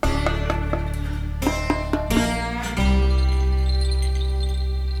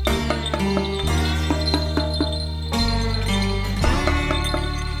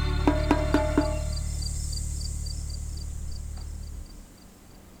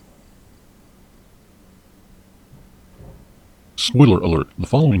Spoiler alert, the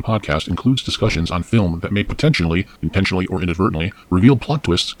following podcast includes discussions on film that may potentially, intentionally or inadvertently, reveal plot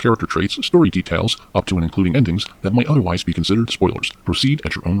twists, character traits, story details, up to and including endings that might otherwise be considered spoilers. Proceed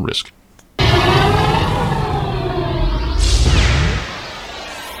at your own risk.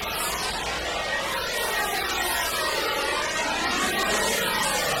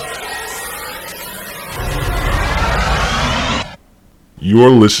 You're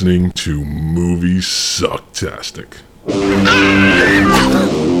listening to Movie Sucktastic.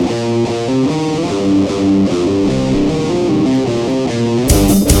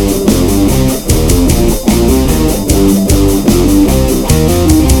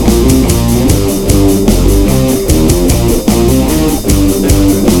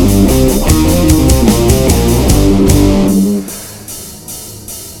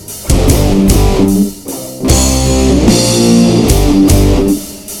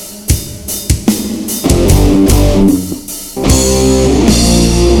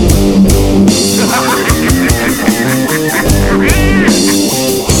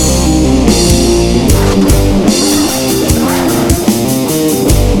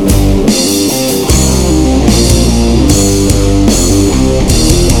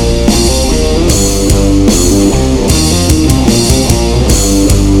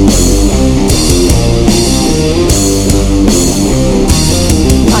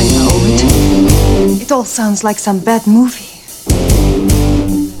 Sounds like some bad movie.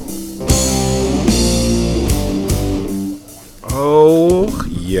 Oh,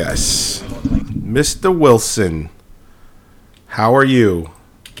 yes. Mr. Wilson, how are you?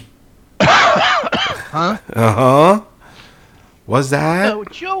 Huh? Uh-huh. What's that? Oh,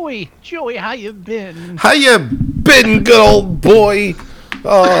 Joey, how you been? How you been, good old boy?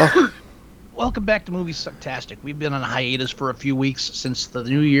 Welcome back to Movie Sucktastic. We've been on hiatus for a few weeks since the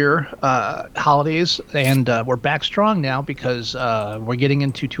New Year holidays, and we're back strong now because we're getting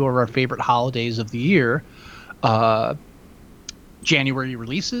into two of our favorite holidays of the year, January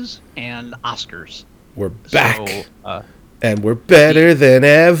releases and Oscars. We're back, So, and we're better than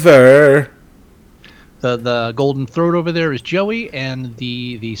ever. the golden throat over there is Joey, and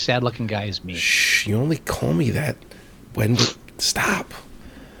the sad-looking guy is me. Shh, you only call me that when... Stop.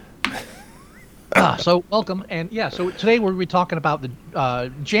 So welcome, and yeah, so today we're going to be talking about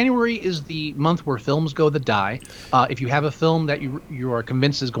the January is the month where films go to die. If you have a film that you are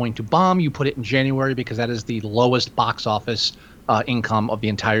convinced is going to bomb, you put it in January because that is the lowest box office income of the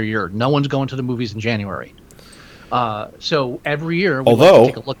entire year. No one's going to the movies in January. So every year we like to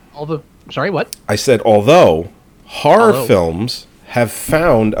take a look at all the... Sorry, what? I said although horror films have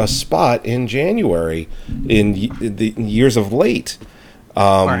found a spot in January in the years of late.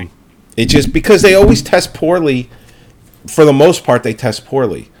 All right. It just because they always test poorly. For the most part, they test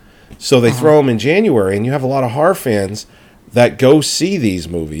poorly, so they throw them in January, and you have a lot of horror fans that go see these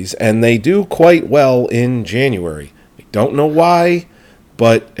movies, and they do quite well in January. I don't know why,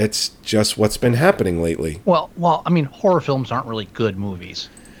 but it's just what's been happening lately. Well, I mean, horror films aren't really good movies,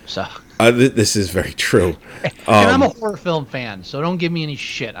 so. This is very true. And I'm a horror film fan, so don't give me any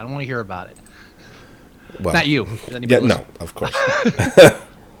shit. I don't want to hear about it. Well, Not you. Yeah, no, of course.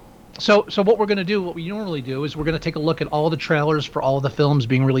 So what we're going to do, what we normally do, is we're going to take a look at all the trailers for all the films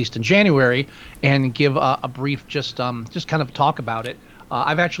being released in January and give a brief, just kind of talk about it.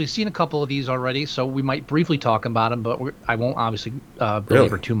 I've actually seen a couple of these already, so we might briefly talk about them, but I won't obviously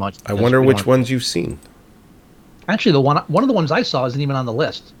belabor too much. I wonder which ones you've seen. Actually, one of the ones I saw isn't even on the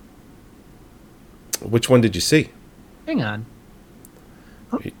list. Which one did you see? Hang on.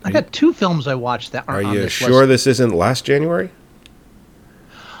 I got two films I watched that aren't on this list. Are you sure this isn't last January?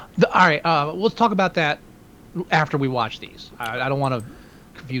 All right, let's talk about that after we watch these. I don't want to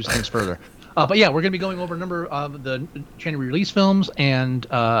confuse things further. But yeah, we're going to be going over a number of the January release films and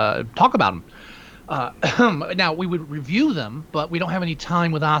talk about them. Now, we would review them, but we don't have any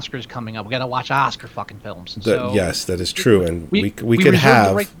time with Oscars coming up. We got to watch Oscar fucking films. And so yes, that is true, and we could reserve have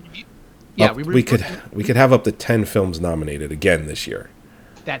the right to review. Yeah, we could have up to 10 films nominated again this year.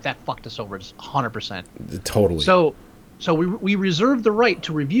 That fucked us over 100%. Totally. So we reserve the right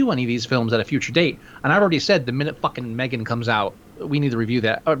to review any of these films at a future date. And I've already said the minute fucking Megan comes out, we need to review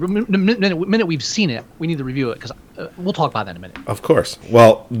that. The minute we've seen it, we need to review it because we'll talk about that in a minute. Of course.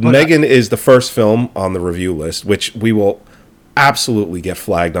 Well, Megan is the first film on the review list, which we will absolutely get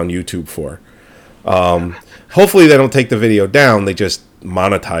flagged on YouTube for. Hopefully they don't take the video down. They just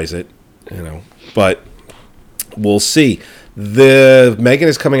monetize it, But we'll see. The Megan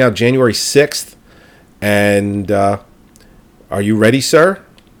is coming out January 6th. And are you ready, sir?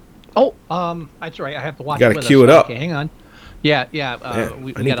 Oh, that's right. I have to watch you it. Got to cue it up. Okay, hang on. Yeah.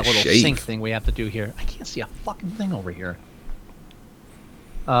 We got a little shave. sync thing we have to do here. I can't see a fucking thing over here.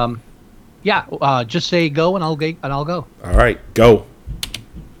 Just say go and I'll go. All right, go.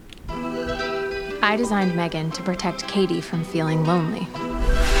 I designed Megan to protect Katie from feeling lonely.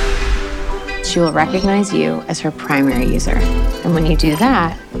 She will recognize you as her primary user. And when you do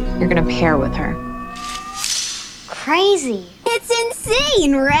that, you're gonna pair with her. Crazy. It's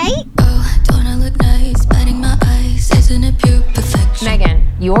insane, right? Oh, don't I look nice? Biting my eyes, isn't it pure perfection? Megan,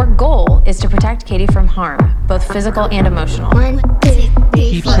 your goal is to protect Katie from harm, both physical and emotional. 1, 2,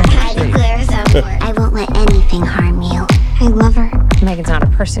 3, 4. I declare support. I won't let anything harm you. I love her. Megan's not a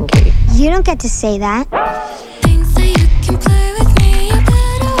person, Katie. You don't get to say that. Things that you can play with me, you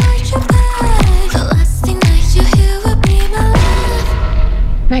better watch your back. The last thing that you hear will be my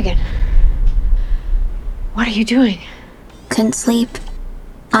love. Megan, what are you doing? Couldn't sleep.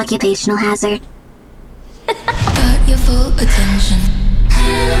 Occupational hazard. Got your full attention.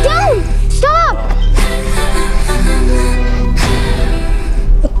 Don't! Stop!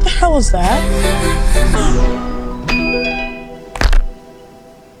 What the hell is that?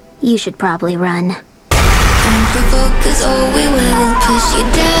 You should probably run. Don't provoke, 'cause oh, we will push you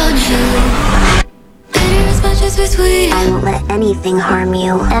downhill. Bitter as much as we're sweet. I won't let anything harm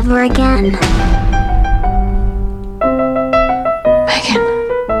you ever again. Megan,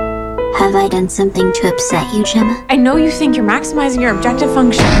 Have I done something to upset you, Gemma? I know you think you're maximizing your objective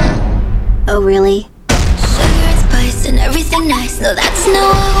function. Oh, really? Sugar and spice and everything nice. No, that's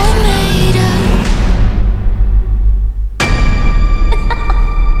not what we're made of.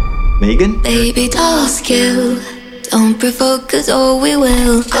 Megan? Baby doll skill. Don't provoke, 'cause oh, we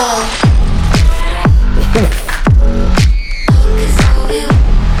will go.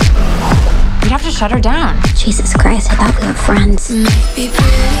 You'd have to shut her down. Jesus Christ, I thought we were friends. Maybe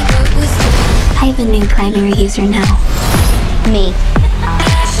pretty, but we're still. I have a new primary user now. Me.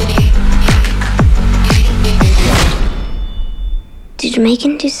 Did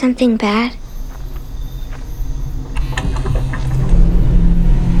Megan do something bad?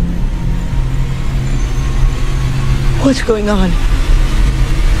 What's going on?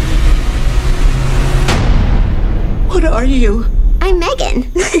 What are you? I'm Megan.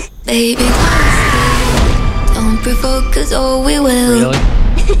 Baby doll skill. Don't provoke, 'cause oh, we will. Really?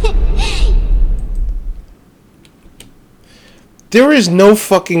 There is no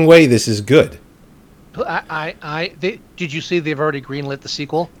fucking way this is good. Did you see they've already greenlit the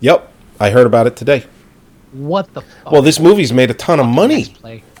sequel? Yep, I heard about it today. What the? Well, this movie's made a ton of money. Nice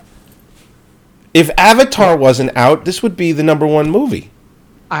play. If Avatar wasn't out, this would be the #1 movie.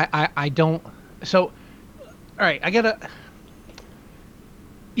 I don't. So, all right, I gotta.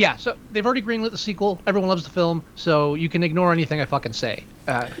 Yeah, so they've already greenlit the sequel. Everyone loves the film, so you can ignore anything I fucking say.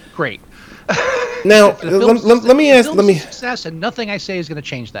 Great. Now, The film's- let me the ask. film's Let me a success, and nothing I say is going to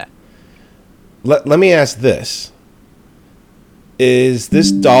change that. let me ask this: is this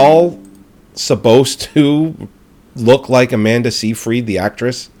doll supposed to look like Amanda Seyfried, the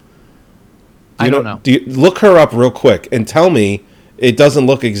actress? I don't know. Do you look her up real quick and tell me it doesn't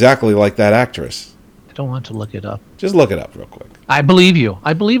look exactly like that actress? I don't want to look it up. Just look it up real quick. I believe you.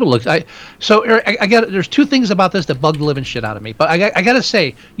 I believe it looks. So Eric, I got. There's two things about this that bug the living shit out of me. But I got to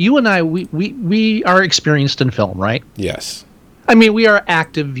say, you and I, we are experienced in film, right? Yes. I mean, we are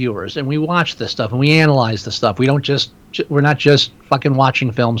active viewers, and we watch this stuff, and we analyze the stuff. We don't just. We're not just fucking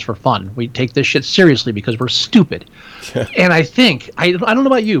watching films for fun. We take this shit seriously because we're stupid. And I think I don't know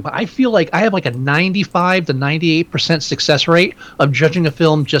about you, but I feel like I have like a 95 to 98% success rate of judging a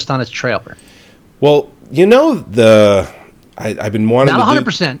film just on its trailer. Well, I've been wanting Not to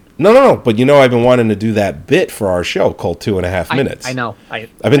 100%. No. But I've been wanting to do that bit for our show called 2.5 Minutes. I know. I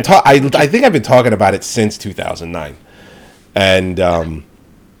think I've been talking about it since 2009, and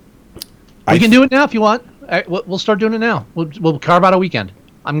we can do it now if you want. We'll start doing it now. We'll carve out a weekend.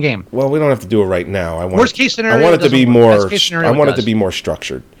 I'm game. Well, we don't have to do it right now. I want Worst case scenario. I want it to be doesn't work. more. Best case scenario, I want it to does. be more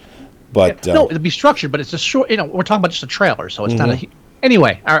structured. But No, it'll be structured, but it's a short. We're talking about just a trailer, so it's not a.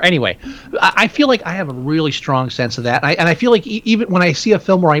 Anyway, I feel like I have a really strong sense of that, and I feel like even when I see a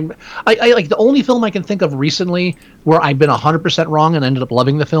film where I like the only film I can think of recently where I've been 100% wrong and ended up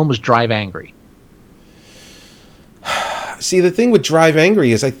loving the film was Drive Angry. see, the thing with Drive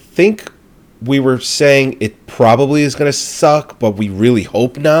Angry is I think we were saying it probably is going to suck, but we really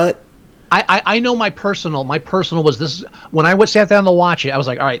hope not. I know my personal was this when I sat down to watch it. I was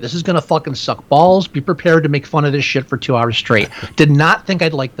like, all right, this is gonna fucking suck balls. Be prepared to make fun of this shit for 2 hours straight. Did not think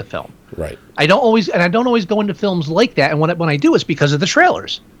I'd like the film. Right. I don't always go into films like that. And when I do, it's because of the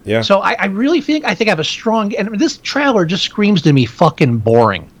trailers. Yeah. So I really think I have a strong, and this trailer just screams to me fucking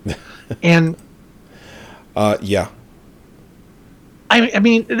boring. And yeah. I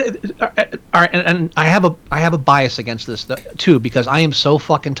mean, all right, and I have a bias against this too, because I am so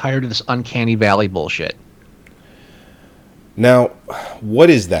fucking tired of this uncanny valley bullshit. Now, what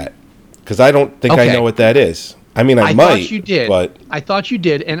is that? Because I don't think I know what that is. I mean, I might. Thought you did. But I thought you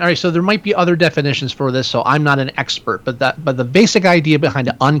did. And all right, so there might be other definitions for this. So I'm not an expert, but the basic idea behind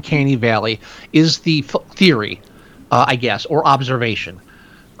the uncanny valley is the theory, I guess, or observation.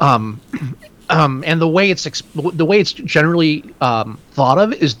 And the way it's generally thought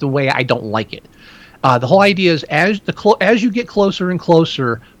of is the way I don't like it. The whole idea is as you get closer and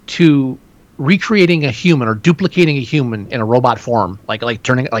closer to recreating a human or duplicating a human in a robot form, like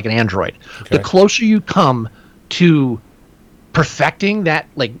turning it like an android, the closer you come to perfecting that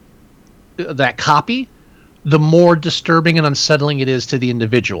that copy, the more disturbing and unsettling it is to the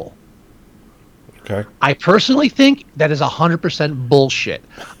individual. Okay. I personally think that is 100% bullshit.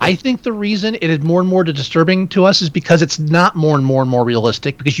 I think the reason it is more and more disturbing to us is because it's not more and more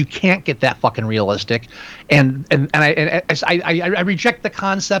realistic, because you can't get that fucking realistic, and I reject the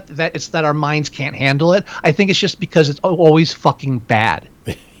concept that it's that our minds can't handle it. I think it's just because it's always fucking bad.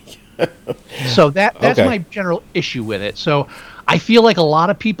 So that's my general issue with it. So I feel like a lot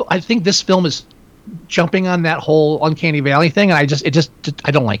of people, I think this film is jumping on that whole uncanny valley thing, and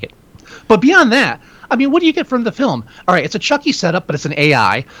I don't like it. But beyond that, I mean, what do you get from the film? All right, it's a Chucky setup, but it's an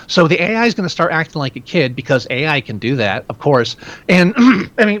AI. So the AI is going to start acting like a kid because AI can do that, of course. And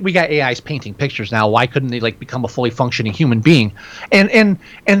I mean, we got AIs painting pictures now. Why couldn't they become a fully functioning human being? And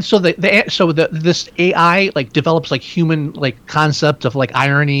so this AI develops human concept of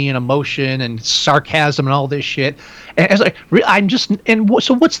irony and emotion and sarcasm and all this shit. And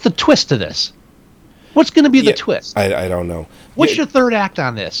so what's the twist to this? What's going to be the twist? I don't know. What's your third act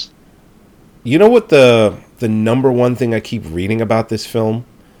on this? You know what the number one thing I keep reading about this film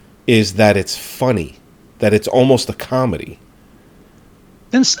is that it's funny, that it's almost a comedy.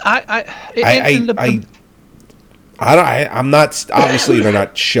 Then I'm not, obviously they're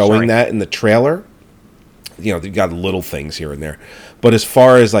not showing that in the trailer. You know, they've got little things here and there, but as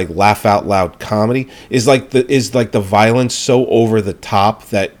far as laugh out loud comedy, is the violence so over the top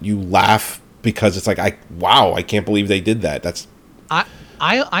that you laugh because it's I can't believe they did that. That's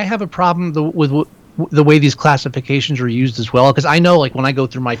I have a problem with the way these classifications are used as well, because I know when I go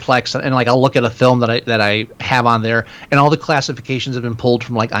through my Plex and I'll look at a film that I have on there, and all the classifications have been pulled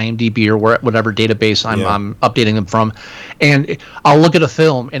from IMDb or whatever database I'm updating them from, and I'll look at a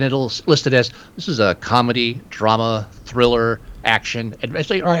film and it'll list it as this is a comedy, drama, thriller, action. And I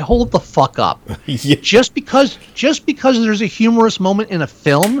say, all right, hold the fuck up. Yeah. Just because there's a humorous moment in a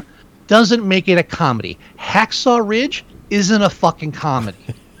film doesn't make it a comedy. Hacksaw Ridge isn't a fucking comedy.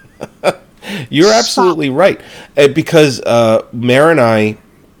 You're absolutely right. Because Mare and I,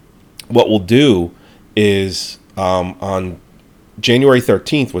 what we'll do is on January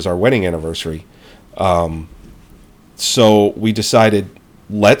 13th was our wedding anniversary. So we decided,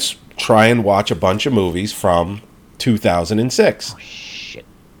 let's try and watch a bunch of movies from 2006. Oh, shit.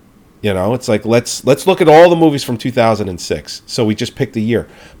 You know, it's let's look at all the movies from 2006. So we just picked a year.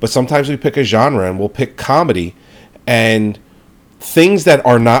 But sometimes we pick a genre and we'll pick comedy, and things that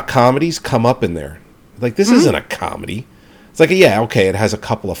are not comedies come up in there. This isn't a comedy. It's it has a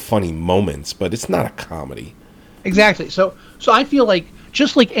couple of funny moments, but it's not a comedy. Exactly. So I feel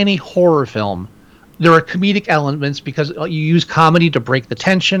just like any horror film, there are comedic elements because you use comedy to break the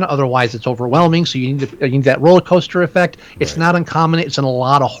tension. Otherwise, it's overwhelming. So you need that roller coaster effect. It's not uncommon. It's in a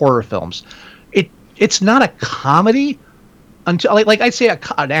lot of horror films. It's not a comedy until I'd say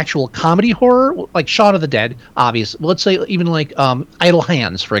an actual comedy horror, like Shaun of the Dead, obvious. Let's say even Idle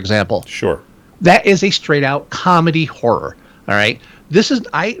Hands, for example. Sure. That is a straight out comedy horror. All right.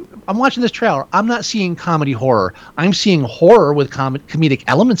 I'm watching this trailer. I'm not seeing comedy horror. I'm seeing horror with comedic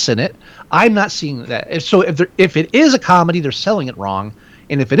elements in it. I'm not seeing that. So if it is a comedy, they're selling it wrong.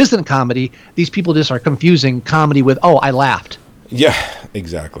 And if it isn't a comedy, these people just are confusing comedy with, I laughed. Yeah,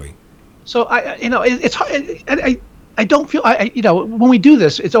 exactly. So it's hard. I don't feel when we do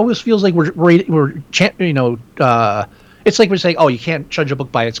this, it always feels like it's like we're saying, you can't judge a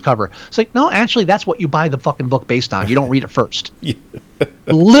book by its cover. It's no, actually, that's what you buy the fucking book based on. You don't read it first.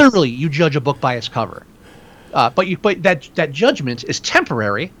 Literally, you judge a book by its cover. But that judgment is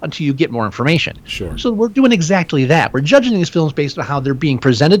temporary until you get more information. Sure. So we're doing exactly that. We're judging these films based on how they're being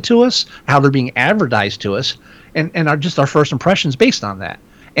presented to us, how they're being advertised to us, and our first impressions based on that.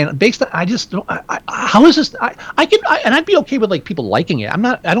 And based on, I just don't. How is this? And I'd be okay with people liking it. I'm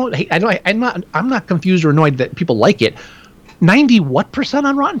not confused or annoyed that people like it. 90%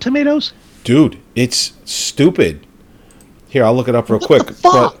 on Rotten Tomatoes? Dude, it's stupid. Here, I'll look it up real quick. The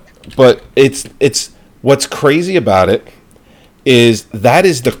fuck? But it's what's crazy about it is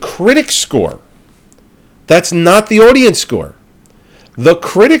the critic score. That's not the audience score. The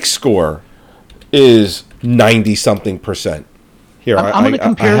critic score is 90-something%. Here, I'm going to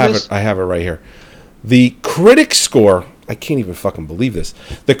compare this. I have it right here. The critic score, I can't even fucking believe this.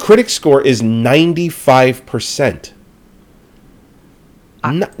 The critic score is 95%.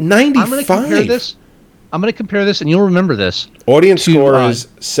 95. I'm going to compare this. I'm going to compare this, and you'll remember this. Audience score is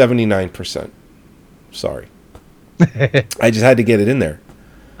 79%. Sorry. I just had to get it in there.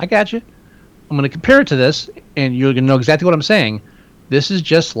 I got you. I'm going to compare it to this, and you're going to know exactly what I'm saying. This is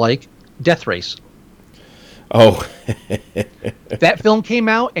just like Death Race. Oh. That film came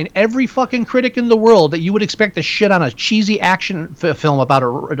out, and every fucking critic in the world that you would expect to shit on a cheesy action film about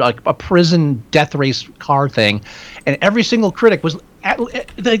a prison death race car thing, and every single critic was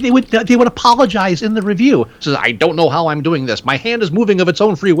they would apologize in the review. Says, I don't know how I'm doing this. My hand is moving of its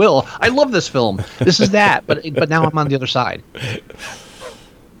own free will. I love this film. This is that, but now I'm on the other side.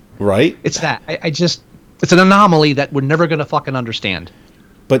 Right? It's that. It's an anomaly that we're never going to fucking understand.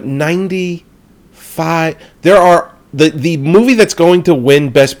 But 95, there are the movie that's going to win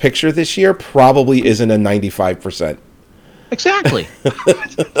Best Picture this year probably isn't a 95%. Exactly.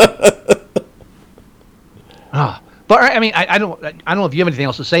 But I mean, I don't know if you have anything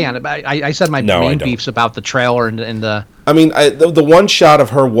else to say on it. But I said my main beefs about the trailer and the. I mean, the one shot of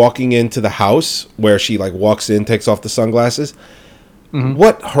her walking into the house where she like walks in, takes off the sunglasses. Mm-hmm.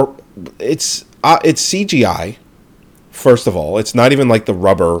 It's CGI. First of all, it's not even like the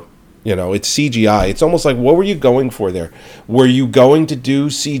rubber. It's CGI. It's almost like, what were you going for there? Were you going to do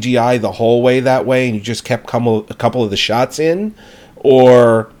CGI the whole way that way, and you just kept a couple of the shots in,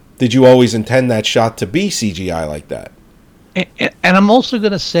 or did you always intend that shot to be CGI like that? And I'm also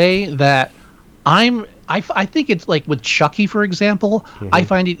going to say that I think it's like with Chucky, for example. Mm-hmm. I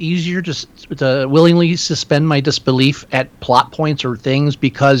find it easier to willingly suspend my disbelief at plot points or things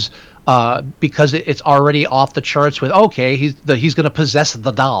because it's already off the charts with, okay, he's going to possess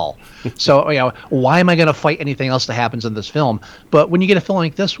the doll. So why am I going to fight anything else that happens in this film? But when you get a film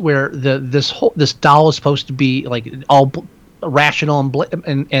like this where this doll is supposed to be like all rational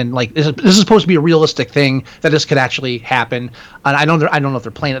and like this is supposed to be a realistic thing that this could actually happen, and I don't know if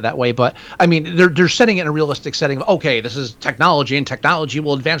they're playing it that way, but I mean they're setting it in a realistic setting of, okay, this is technology and technology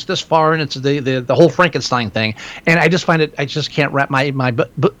will advance this far, and it's the whole Frankenstein thing, and I just find it, I just can't wrap my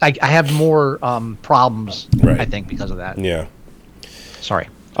but I have more problems, right, I think, because of that. Yeah. Sorry.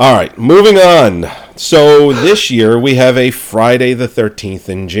 All right, moving on. So this year we have a Friday the 13th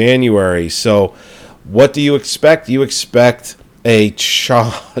in January. So what do you expect? You expect a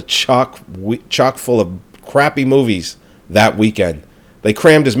chock full of crappy movies that weekend. They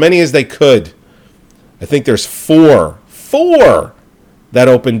crammed as many as they could. I think there's four that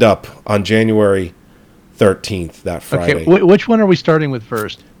opened up on January 13th, that Friday. Okay, which one are we starting with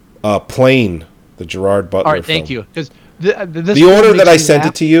first? Plane, the Gerard Butler All right, thank film. you. Because the order that I sent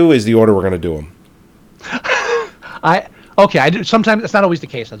it to you is the order we're going to do them. I do. Sometimes it's not always the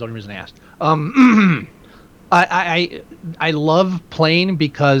case. That's the only reason I asked. I love Plane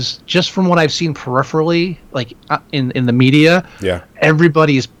because just from what I've seen peripherally, like in the media, yeah,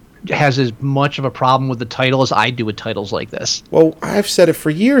 everybody has as much of a problem with the title as I do with titles like this. Well, I've said it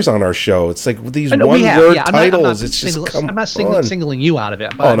for years on our show. It's like these one-word titles. I'm not singling you out of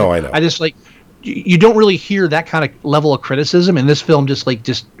it. But oh no, I know. I just like. You don't really hear that kind of level of criticism, and this film just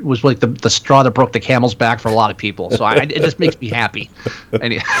was like the straw that broke the camel's back for a lot of people. So it just makes me happy.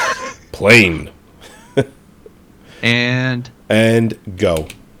 Plane. And go.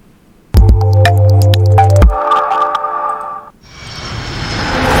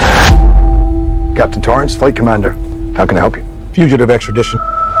 Captain Torrance, Flight Commander. How can I help you? Fugitive extradition.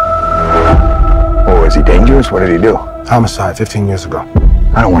 Oh, is he dangerous? What did he do? Homicide 15 years ago.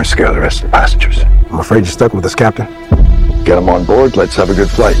 I don't want to scare the rest of the passengers. I'm afraid you're stuck with us, Captain. Get him on board. Let's have a good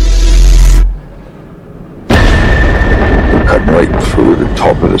flight. We're cutting right through the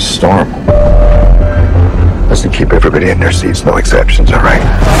top of the storm. Let's keep everybody in their seats. No exceptions, all right?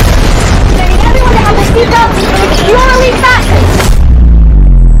 Everyone have their seatbelts. You want to leave fast?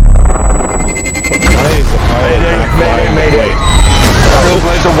 Mayday.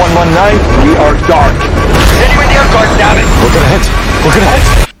 Trailblazer 119, we are dark. Anyway, the air guard, damn it. We're gonna hit.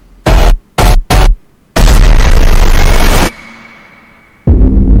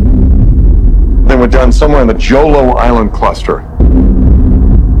 Then we're done somewhere in the Jolo Island cluster.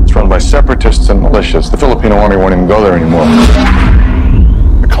 It's run by separatists and militias. The Filipino army won't even go there anymore.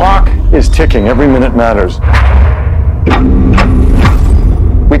 The clock is ticking. Every minute matters.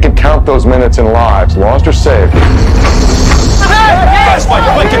 We can count those minutes in lives, lost or saved. Fast, Mike.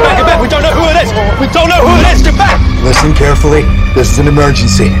 Wait, get back. We don't know who it is. Get back. Listen carefully. This is an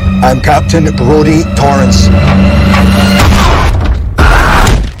emergency. I'm Captain Brody Torrance.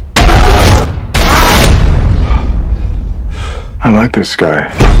 I like this guy.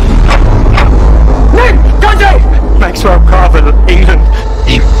 Nick, country! Maxwell Carver, England.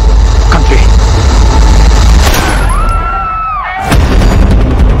 Country.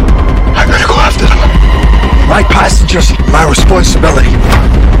 I gotta go after them. My passengers, my responsibility.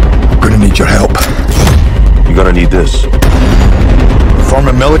 I'm gonna need your help. You're gonna need this. Form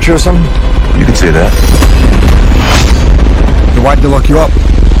a military or something? You can say that. Why'd they lock you up?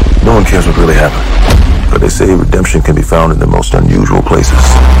 No one cares what really happened. But they say redemption can be found in the most unusual places.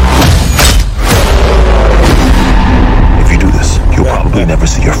 If you do this, you'll probably never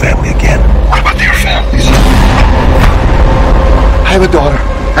see your family again. What about their families? I have a daughter,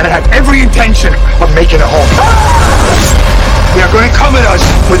 and I have every intention of making it home. They are going to come at us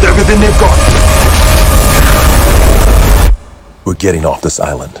with everything they've got. We're getting off this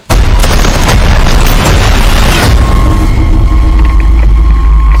island.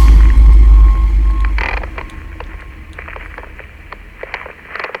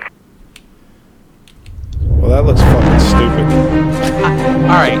 Well, that looks fucking stupid.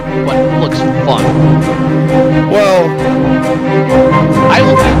 All right, but it looks fun. Well, I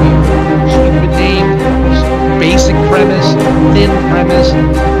look at it. Stupid name, basic premise, thin premise.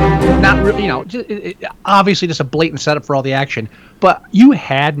 Not really, obviously just a blatant setup for all the action. But you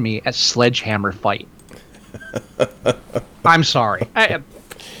had me at sledgehammer fight. I'm sorry.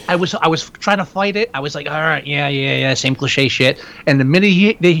 I was trying to fight it. I was like, all right, yeah, same cliche shit. And the minute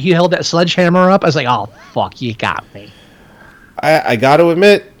he held that sledgehammer up, I was like, oh fuck, you got me. I got to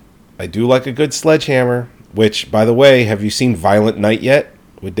admit, I do like a good sledgehammer. Which, by the way, have you seen Violent Night yet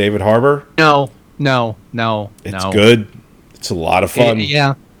with David Harbour? No. It's good. It's a lot of fun.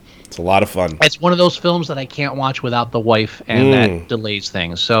 Yeah. It's a lot of fun. It's one of those films that I can't watch without the wife, and that delays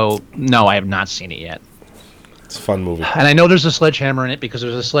things. So, no, I have not seen it yet. It's a fun movie. And I know there's a sledgehammer in it because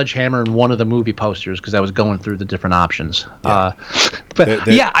there's a sledgehammer in one of the movie posters because I was going through the different options. Yeah.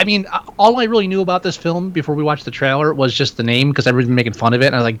 I mean, all I really knew about this film before we watched the trailer was just the name because everybody's been making fun of it.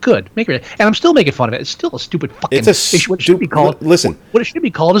 And I was like, good, make it. And I'm still making fun of it. It's still a stupid fucking... what it should be called. Listen. What it should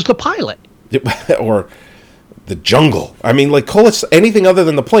be called is The Pilot. Or The Jungle. I mean, like, call it anything other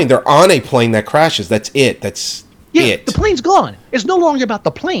than the plane. They're on a plane that crashes. That's it. That's... Yeah, the plane's gone. It's no longer about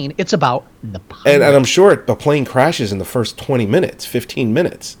the plane. It's about the pilot. And I'm sure the plane crashes in the first 20 minutes, 15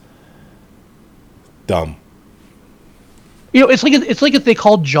 minutes. Dumb. It's like if they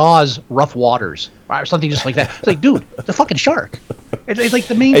called Jaws Rough Waters or something just like that. It's like, dude, it's a fucking shark. It's like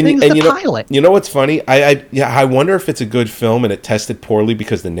the main thing's the pilot. You know what's funny? I wonder if it's a good film and it tested poorly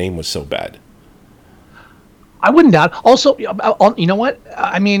because the name was so bad. I wouldn't doubt. Also, you know what?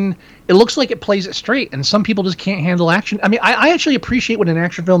 I mean, it looks like it plays it straight, and some people just can't handle action. I mean, I actually appreciate when an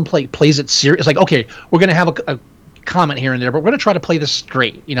action film plays it serious. It's like, okay, we're going to have a comment here and there, but we're going to try to play this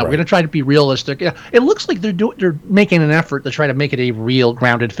straight. Right. We're going to try to be realistic. Yeah, it looks like they're making an effort to try to make it a real,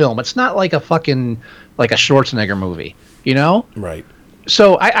 grounded film. It's not like a fucking like a Schwarzenegger movie, Right.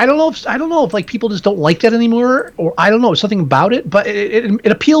 So I don't know if like people just don't like that anymore, or I don't know, something about it, but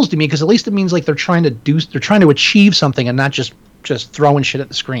it appeals to me because at least it means like they're trying to achieve something and not just throwing shit at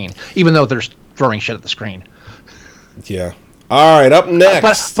the screen, even though they're throwing shit at the screen. Yeah. All right, up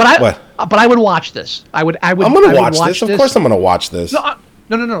next. But I would watch this. I'm gonna watch this. Of course, I'm gonna watch this.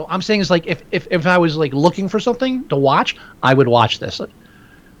 No. I'm saying is like if I was like looking for something to watch, I would watch this.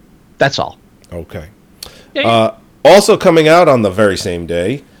 That's all. Okay. Yeah. Also coming out on the very same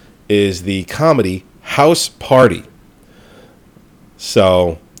day is the comedy House Party.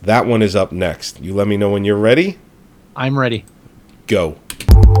 So that one is up next. You let me know when you're ready. I'm ready. Go.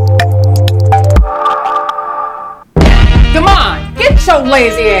 Come on, get your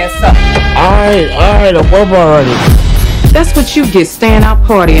lazy ass up. All right, I'm up already. That's what you get, staying out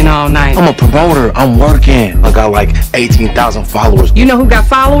partying all night. I'm a promoter. I'm working. I got like 18,000 followers. You know who got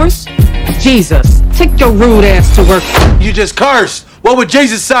followers? Jesus. Take your rude ass to work. You just cursed. What would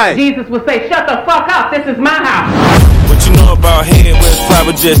Jesus say? Jesus would say, shut the fuck up. This is my house. What you know about head with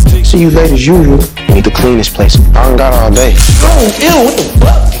private jets? See you late as usual. You need to clean this place. I don't got all day. Oh, ew, what the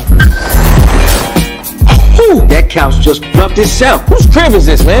fuck? Ooh, that couch just fluffed itself. Whose crib is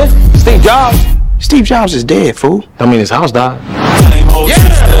this, man? Steve Jobs? Steve Jobs is dead, fool. I mean, his house died.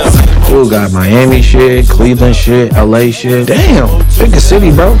 Yeah! Fool got Miami shit, Cleveland shit, LA shit. Damn, big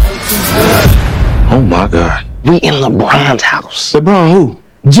city, bro. Oh my God. We in LeBron's house. LeBron who?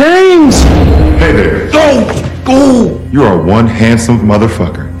 James! Hey there. Go! You are one handsome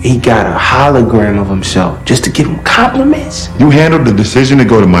motherfucker. He got a hologram of himself just to give him compliments. You handled the decision to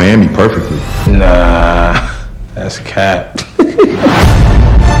go to Miami perfectly. Nah, that's cap.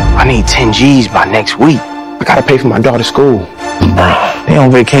 I need 10 G's by next week. I gotta pay for my daughter's school. Bro, they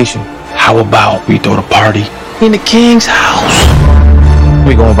on vacation. How about we throw the party in the king's house?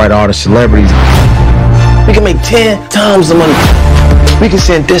 We gonna invite all the celebrities. We can make 10 times the money. We can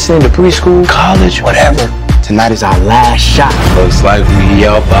send Destiny to preschool, college, whatever. Tonight is our last shot. Looks like we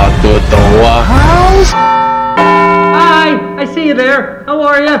about to throw a house. Hi, I see you there. How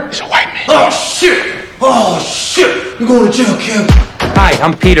are you? It's a white man. Oh shit! Oh shit! You're going to jail, Kim. Hi,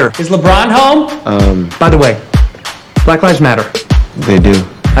 I'm Peter. Is LeBron home? By the way, Black Lives Matter. They do.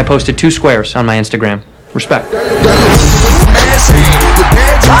 I posted 2 squares on my Instagram. Respect.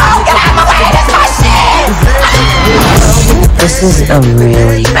 This is a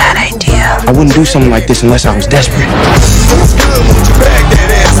really bad idea. I wouldn't do something like this unless I was desperate.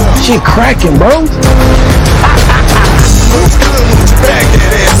 She cracking, bro.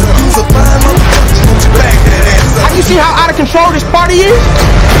 You see how out of control this party is?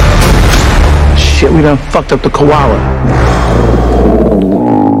 Shit, we done fucked up the koala.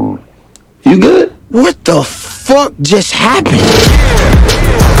 You good? What the fuck just happened?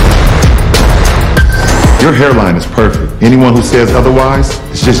 Your hairline is perfect. Anyone who says otherwise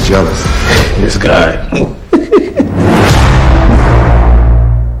is just jealous. This guy.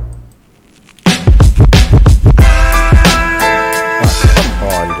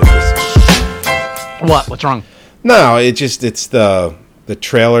 What? What's wrong? No, it's the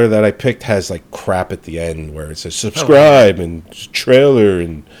trailer that I picked has like crap at the end where it says subscribe and trailer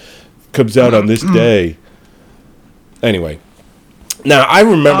and comes out on this day. Anyway, now I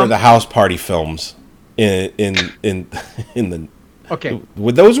remember the house party films in the Okay.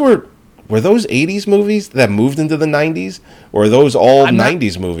 were those 80s movies that moved into the 90s, or are those all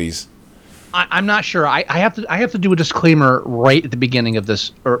 90s movies? I'm not sure. I have to do a disclaimer right at the beginning of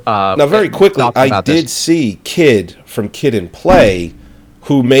this. Now, very quickly, I did see Kid from Kid and Play,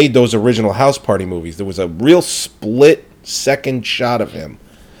 who made those original house party movies. There was a real split second shot of him.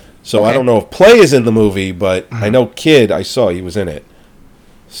 So Okay. I don't know if Play is in the movie, but I know Kid, I saw he was in it.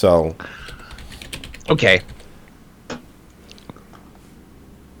 So. Okay.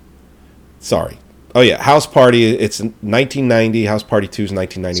 Sorry. Oh, yeah. House Party, it's 1990. House Party 2 is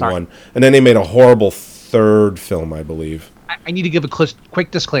 1991. And then they made a horrible third film, I believe. I need to give a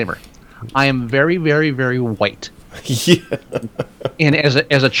quick disclaimer. I am very, very, very white. Yeah. And as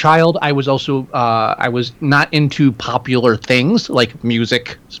a child, I was also I was not into popular things like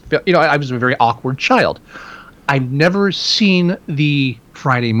music. You know, I was a very awkward child. I've never seen the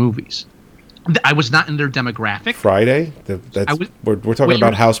Friday movies. I was not in their demographic. Friday? We're talking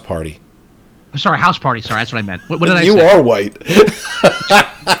about House Party. I'm sorry, House Party. Sorry, that's what I meant. What did I say? You are white.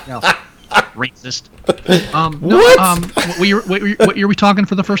 No, racist. What? What year are we talking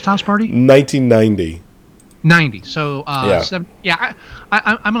for the first House Party? 1990. 90. So, Yeah.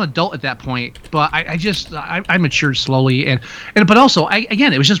 I'm an adult at that point, but I matured slowly, but also,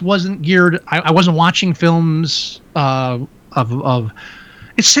 again, it wasn't geared. I wasn't watching films of.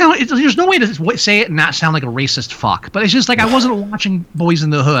 There's no way to say it and not sound like a racist fuck, but it's just like I wasn't watching Boys in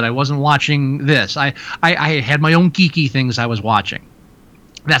the Hood. I wasn't watching this. I had my own geeky things I was watching.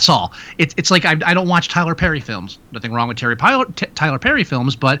 That's all. It's like I don't watch Tyler Perry films. Nothing wrong with Tyler Perry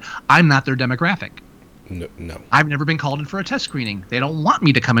films, but I'm not their demographic. No. I've never been called in for a test screening. They don't want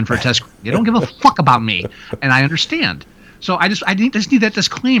me to come in for a test screening. They don't give a fuck about me, and I understand. So I just need that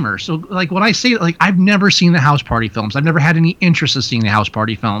disclaimer. So like when I say like I've never seen the House Party films. I've never had any interest in seeing the House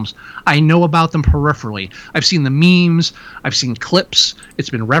Party films. I know about them peripherally. I've seen the memes. I've seen clips. It's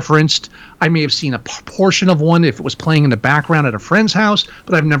been referenced. I may have seen a portion of one if it was playing in the background at a friend's house,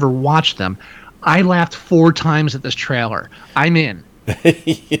 but I've never watched them. I laughed 4 times at this trailer. I'm in.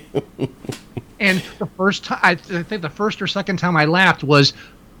 And the first time, I think the first or second time I laughed was,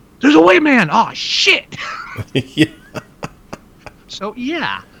 "There's a white man." Oh shit. Yeah. So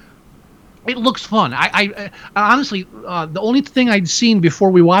yeah, it looks fun. I honestly, the only thing I'd seen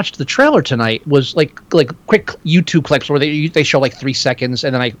before we watched the trailer tonight was like quick YouTube clips where they show like 3 seconds,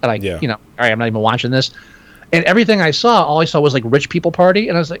 and then I you know, all right, I'm not even watching this. And everything all I saw was like rich people party,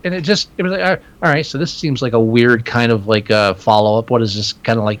 and I was like, and it was like, all right, so this seems like a weird kind of like follow up. What is this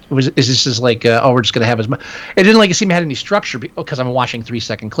kind of like? Is this just like we're just gonna have as much? It didn't like it seem to have any structure because I'm watching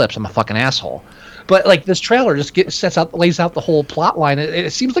 3-second clips. I'm a fucking asshole. But like this trailer just lays out the whole plot line.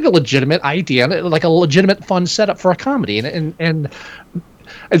 It seems like a legitimate idea, like a legitimate fun setup for a comedy. And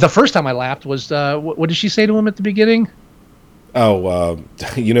the first time I laughed was what did she say to him at the beginning? Oh,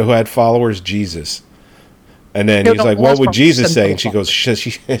 you know who had followers? Jesus. And then Yeah, he's no, like, the "What last would part Jesus was say?" And she simple.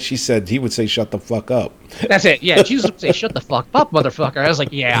 goes, "She said he would say, shut the fuck up.'" That's it. Yeah, Jesus would say, "Shut the fuck up, motherfucker." I was like,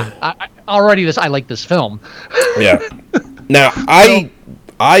 "Yeah, I like this film." Yeah. Now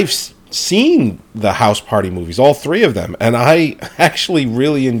I've seen the House Party movies, all three of them, and I actually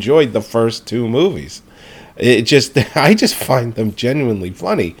really enjoyed the first two movies. I just find them genuinely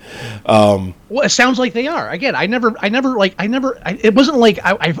funny. Well, it sounds like they are. Again, it wasn't like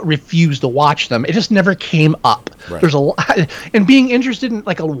I refused to watch them. It just never came up. Right. There's a lot, and being interested in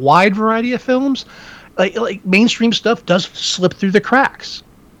like a wide variety of films, like mainstream stuff does slip through the cracks.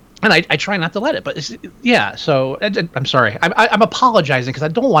 And I try not to let it, but yeah. So I'm sorry. I'm apologizing because I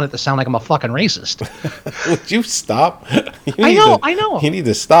don't want it to sound like I'm a fucking racist. Would you stop? I know. You need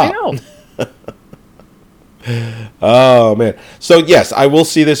to stop. I know. Oh man! So yes, I will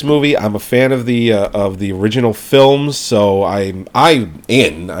see this movie. I'm a fan of the original films, so I'm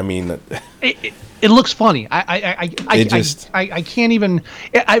in. I mean, it looks funny. I can't even.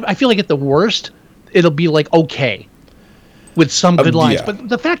 I feel like at the worst, it'll be like okay, with some good lines. yeah. But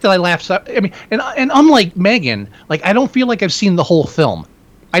the fact that I laughed, I mean, and unlike Megan, like I don't feel like I've seen the whole film.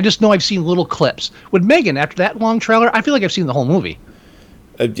 I just know I've seen little clips. With Megan, after that long trailer, I feel like I've seen the whole movie.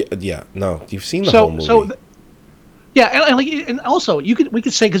 Yeah, no, you've seen the whole movie. Yeah, and also we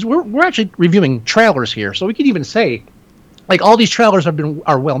could say, because we're actually reviewing trailers here, so we could even say, like, all these trailers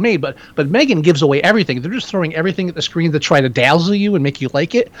are well made, but Megan gives away everything. They're just throwing everything at the screen to try to dazzle you and make you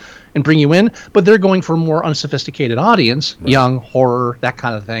like it and bring you in. But they're going for a more unsophisticated audience, young, horror, that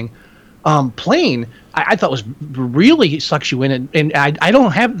kind of thing. Plane, I thought was really sucks you in, and I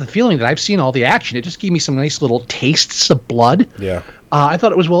don't have the feeling that I've seen all the action. It just gave me some nice little tastes of blood. Yeah. I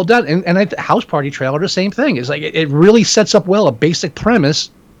thought it was well done, and the House Party trailer, the same thing. It's like it really sets up well a basic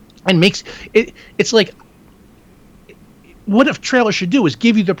premise, and makes it. It's like what a trailer should do is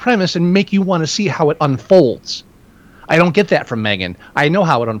give you the premise and make you want to see how it unfolds. I don't get that from Megan. I know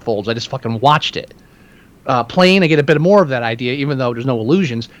how it unfolds. I just fucking watched it. Plane, I get a bit more of that idea, even though there's no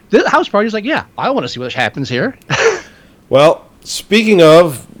illusions. The House Party is like, yeah, I want to see what happens here. Well, speaking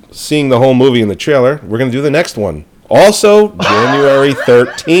of seeing the whole movie in the trailer, we're going to do the next one. Also, January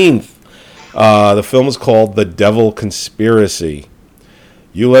 13th. The film is called The Devil Conspiracy.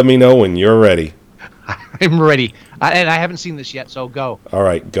 You let me know when you're ready. I'm ready. And I haven't seen this yet, so go. All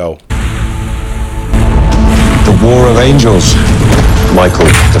right, go. The War of Angels. Michael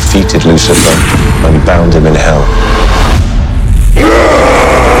defeated Lucifer and bound him in hell.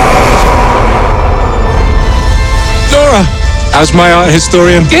 Laura! How's my art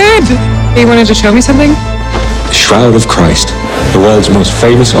historian? Good! You wanted to show me something? The Shroud of Christ, the world's most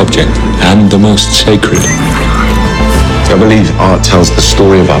famous object and the most sacred. I believe art tells the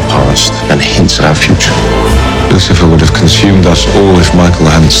story of our past and hints at our future. Lucifer would have consumed us all if Michael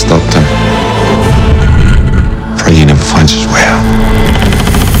hadn't stopped him. Pray he never finds his way out.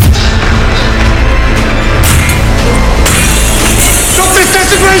 Stop this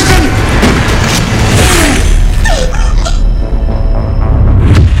desecration!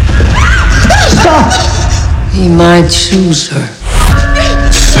 Stop! Be my chooser.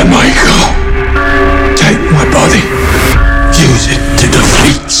 Michael, take my body. Use it to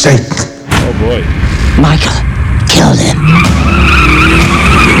defeat Satan. Oh boy. Michael, kill him.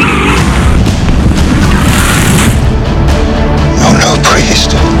 No,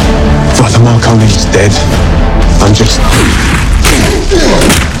 priest. Father Marconi's dead. I'm just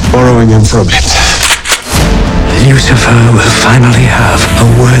borrowing him for a bit. Lucifer will finally have a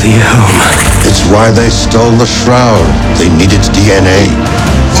worthy home. It's why they stole the shroud. They needed DNA.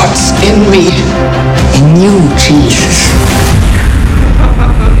 What's in me? In you, Jesus.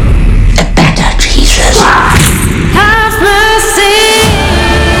 A better Jesus. Have mercy.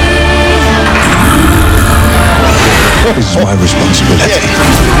 This is my responsibility.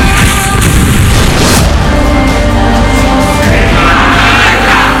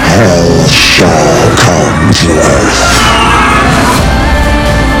 Hell shall come to earth.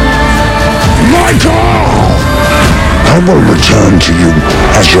 Michael! I will return to you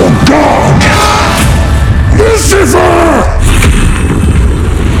as your god. Lucifer!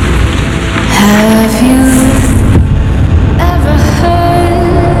 Have you ever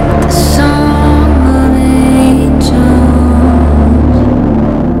heard the song of angels?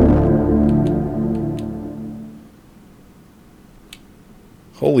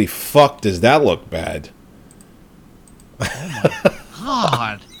 Holy fuck, does that look bad?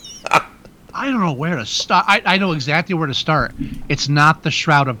 God. I don't know where to start. I know exactly where to start. It's not the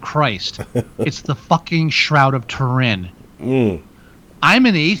Shroud of Christ. It's the fucking Shroud of Turin. I'm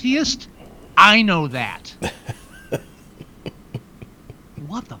an atheist. I know that.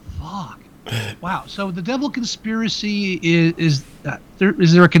 What the fuck? Wow. So the devil conspiracy is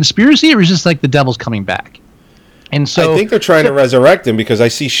there a conspiracy, or is this like the devil's coming back? And so I think they're trying to resurrect him because I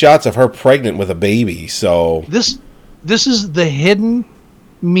see shots of her pregnant with a baby. So this is the hidden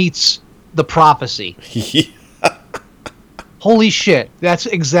meets the prophecy. Holy shit! That's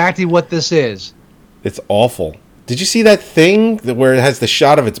exactly what this is. It's awful. Did you see that thing where it has the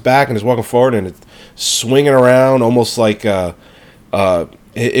shot of its back and it's walking forward and it's swinging around almost like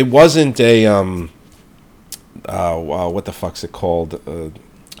it wasn't a what the fuck's it called?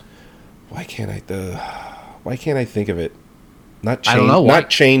 Why can't I think of it? Not chain, I don't know why. Not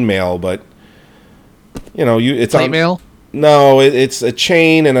chainmail, but it's Plate on mail? No, it's a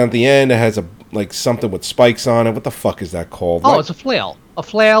chain, and at the end it has like something with spikes on it. What the fuck is that called? Oh, it's a flail,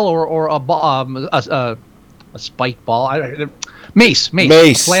 or a spike ball. Mace.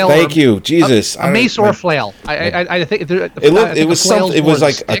 Mace. Flail Thank you, Jesus. A mace or a flail. I think it was something. It was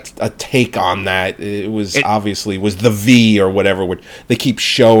like a take on that. It was obviously the V or whatever. Which they keep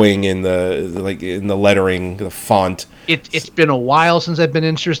showing in the lettering, the font. It's been a while since I've been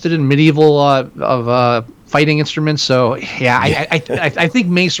interested in medieval fighting instruments. So yeah. I think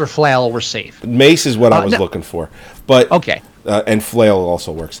mace or flail were safe. Mace is what I was looking for, but okay. And flail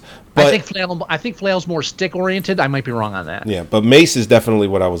also works. But I think flail's more stick oriented. I might be wrong on that. Yeah, but mace is definitely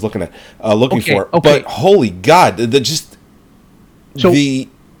what I was looking for. Okay. But holy God, the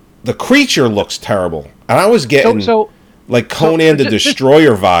creature looks terrible, and I was getting like Conan the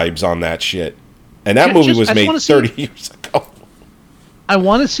Destroyer vibes on that shit. And that movie was made 30 years ago. I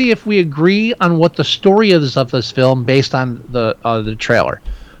want to see if we agree on what the story is of this film based on the trailer.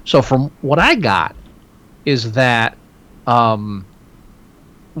 So from what I got is that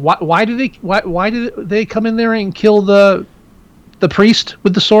why do they come in there and kill the priest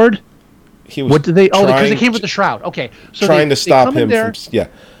with the sword? What did they? Oh, because they came with the shroud. Okay, so trying to stop him from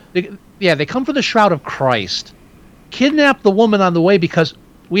they come for the shroud of Christ, kidnap the woman on the way because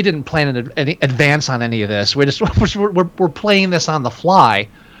we didn't plan in advance on any of this. We're playing this on the fly,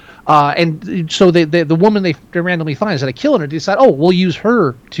 and so the woman they randomly find instead of killing her, they decide, we'll use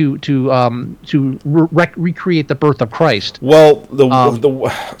her to recreate the birth of Christ. Well,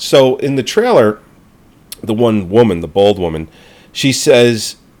 so in the trailer, the one woman, the bald woman, she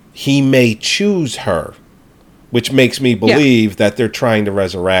says he may choose her, which makes me believe that they're trying to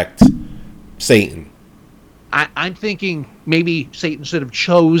resurrect Satan. I'm thinking maybe Satan should have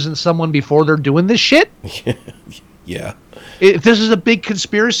chosen someone before they're doing this shit. Yeah. If this is a big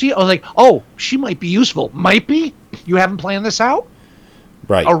conspiracy, I was like, she might be useful. Might be? You haven't planned this out?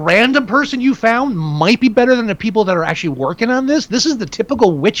 Right. A random person you found might be better than the people that are actually working on this. This is the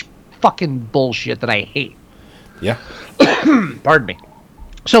typical witch fucking bullshit that I hate. Yeah. Pardon me.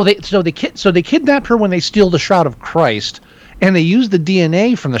 So they kidnap her when they steal the Shroud of Christ, and they use the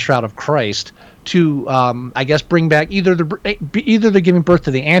DNA from the Shroud of Christ to, I guess, bring back either they're giving birth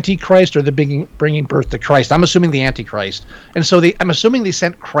to the Antichrist or they're bringing birth to Christ. I'm assuming the Antichrist, and so I'm assuming they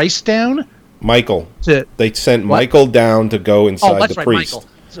sent Christ down. Michael. They sent Michael down to go inside the priest. Michael.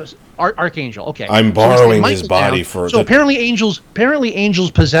 So, Archangel. Okay. I'm borrowing his body for. So apparently angels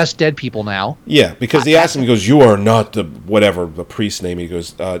possess dead people now. Yeah, because he asked him. He goes, "You are not the priest's name." He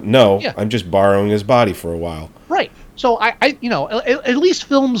goes, "No, I'm just borrowing his body for a while." Right. So I at least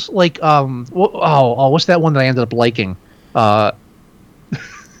films like what's that one that I ended up liking?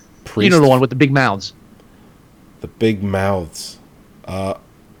 Priest? The one with the big mouths. The big mouths. I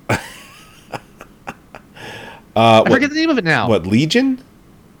forget the name of it now. What, Legion?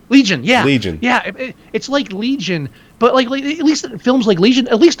 Legion, yeah. Legion. Yeah, it's like Legion, but like at least in films like Legion,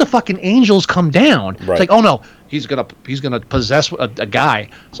 at least the fucking angels come down. Right. It's like, oh no, he's gonna possess a guy.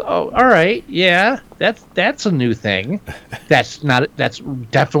 So all right, yeah, that's a new thing. That's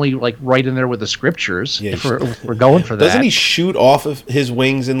definitely like right in there with the scriptures. Yeah, if we're going for that. Doesn't he shoot off of his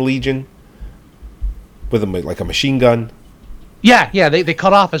wings in Legion with like a machine gun? Yeah, they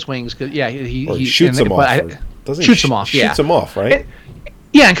cut off his wings because he shoots them off. Shoots them off. Shoots them off, right?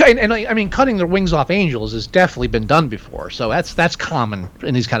 And I mean, cutting their wings off angels has definitely been done before, so that's common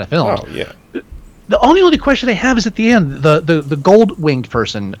in these kind of films. Oh yeah. The only other question I have is at the end, the gold winged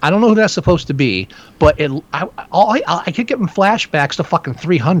person. I don't know who that's supposed to be, but I keep getting flashbacks to fucking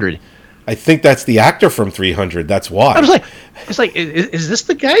 300. I think that's the actor from 300. That's why. I was like, is this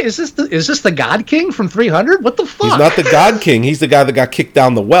the guy? Is this the God King from 300? What the fuck? He's not the God King. He's the guy that got kicked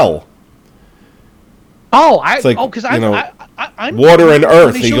down the well. Oh, It's like, because I'm water and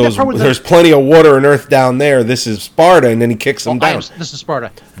earth. they He showed that goes, part with there's plenty of water and earth down there. This is Sparta, and then he kicks them down. This is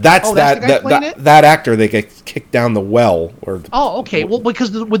Sparta. That's the guy playing it? that actor. They get kicked down the well. Okay. Well,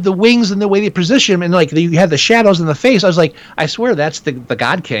 because with the wings and the way they position him, and like you had the shadows in the face, I was like, I swear that's the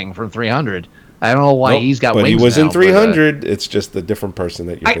God King from 300. I don't know why he's got wings. But he was now, in 300. It's just a different person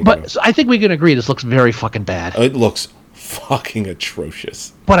that you're thinking of. But I think we can agree this looks very fucking bad. It looks fucking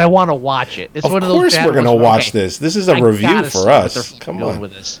atrocious. But I want to watch it. It's of one of those course bad we're going to ones. watch Okay. this. This is a I review gotta see for what us. they're Come doing on.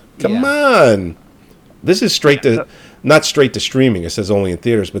 with this. Come on. This is straight to, not straight to streaming. It says only in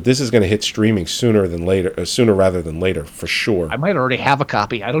theaters, but this is going to hit streaming sooner rather than later, for sure. I might already have a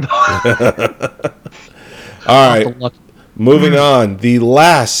copy. I don't know. All right. Moving on. The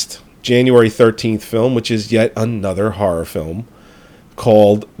last January 13th film, which is yet another horror film,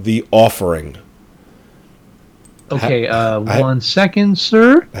 called The Offering. Okay, 1 second,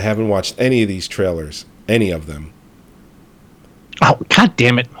 sir. I haven't watched any of these trailers. Any of them. Oh, god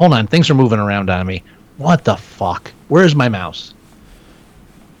damn it. Hold on. Things are moving around on me. What the fuck? Where's my mouse?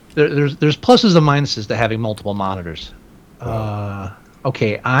 There's pluses and minuses to having multiple monitors.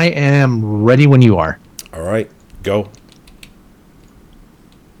 Okay, I am ready when you are. All right, go.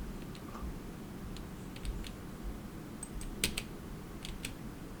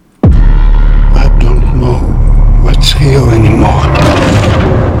 I don't know what's real anymore.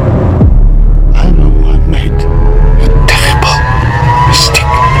 I know I made a terrible mistake.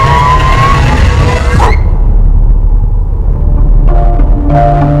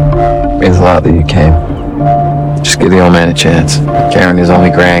 Means a lot that you came. Just give the old man a chance. Karen, his only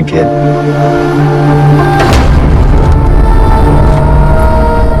grandkid.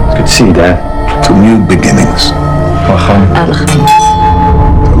 It's good to see you, Dad. To new beginnings. To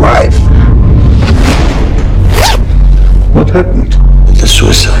life. What happened? The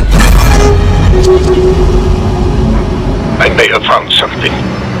suicide. I may have found something.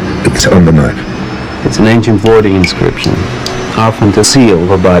 It's on the knife. It's an ancient voiding inscription, often to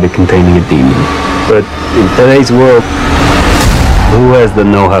seal a body containing a demon. But in today's world, who has the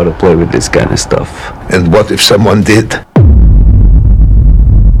know-how to play with this kind of stuff? And what if someone did?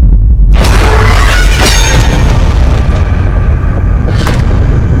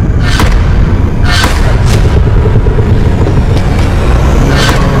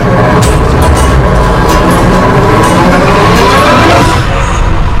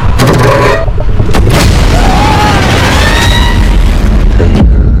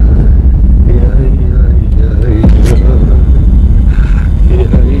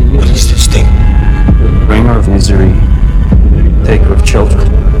 What is this thing? Bringer of misery, taker of children.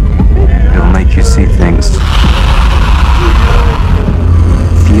 It'll make you see things,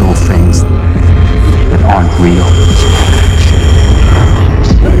 feel things that aren't real.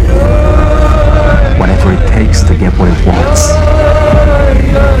 Whatever it takes to get what it wants.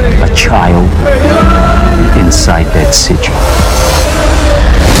 A child inside that sigil.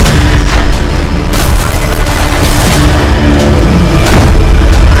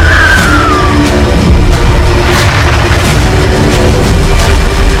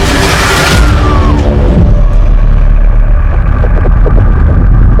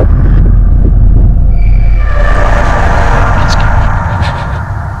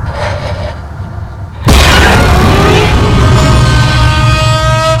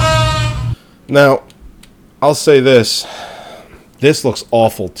 Now, I'll say this. This looks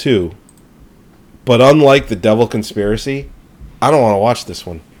awful too. But unlike The Devil Conspiracy, I don't want to watch this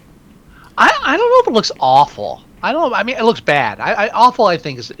one. I don't know if it looks awful. I don't know. I mean, it looks bad. Awful, I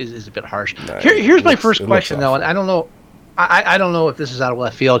think, is a bit harsh. Here's my first question, though, and I don't know. I don't know if this is out of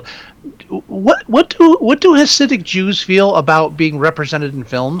left field. What do Hasidic Jews feel about being represented in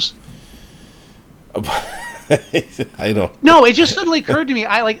films? I don't. No, it just suddenly occurred to me.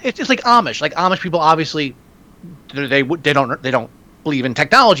 It's like Amish. Like Amish people, obviously, they don't believe in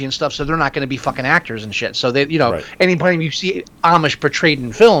technology and stuff, so they're not going to be fucking actors and shit. So they, anytime you see Amish portrayed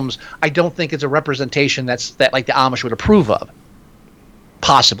in films, I don't think it's a representation that like the Amish would approve of.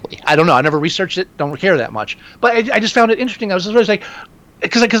 Possibly, I don't know. I never researched it. Don't care that much. But I just found it interesting. I was just like,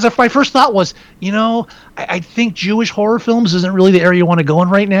 because my first thought was, I think Jewish horror films isn't really the area you want to go in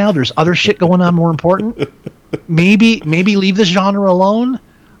right now. There's other shit going on more important. Maybe leave this genre alone.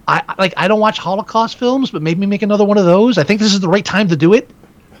 I don't watch Holocaust films, but maybe make another one of those. I think this is the right time to do it.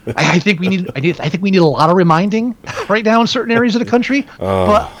 I think we need a lot of reminding right now in certain areas of the country.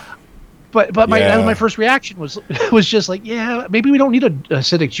 But my first reaction was just like, yeah, maybe we don't need a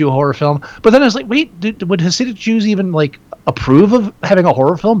Hasidic Jew horror film. But then I was like, wait, would Hasidic Jews even like approve of having a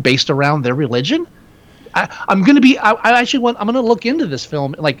horror film based around their religion? I'm gonna look into this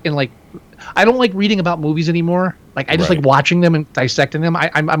film. I don't like reading about movies anymore. Like I just like watching them and dissecting them.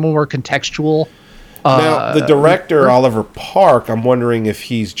 I'm more contextual. Now the director Oliver Park, I'm wondering if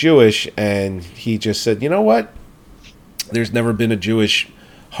he's Jewish and he just said, you know what? There's never been a Jewish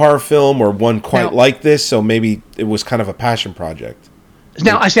horror film or one quite like this, so maybe it was kind of a passion project.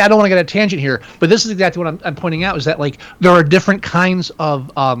 Now, I don't want to get a tangent here, but this is exactly what I'm pointing out, is that like there are different kinds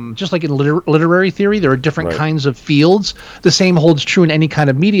of, just like in literary theory, there are different kinds of fields. The same holds true in any kind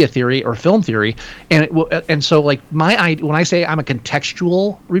of media theory or film theory. And so like when I say I'm a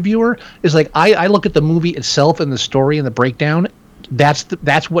contextual reviewer, is like I look at the movie itself and the story and the breakdown.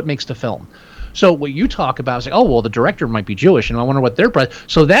 That's what makes the film. So what you talk about is like, oh, well, the director might be Jewish, and I wonder what their...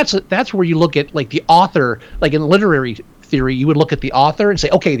 So that's where you look at like the author, like in literary theory, you would look at the author and say,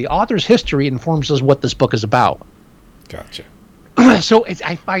 okay, the author's history informs us what this book is about. Gotcha. So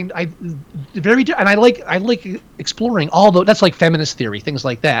I find very, and I like exploring all that's like feminist theory, things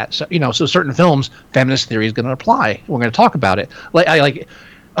like that. So so certain films, feminist theory is going to apply. We're going to talk about it. Like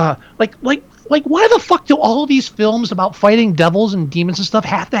why the fuck do all these films about fighting devils and demons and stuff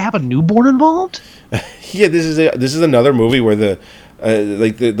have to have a newborn involved? Yeah, this is another movie where the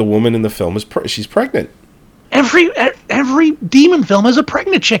woman in the film she's pregnant. Every demon film has a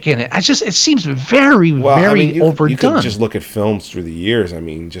pregnant chick in it. It seems very overdone. You could just look at films through the years. I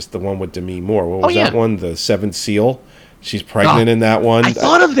mean, just the one with Demi Moore. What was that one? The Seventh Seal. She's pregnant in that one. I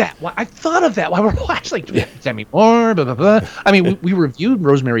thought of that. While we're watching, like Demi Moore, blah blah blah. I mean, we reviewed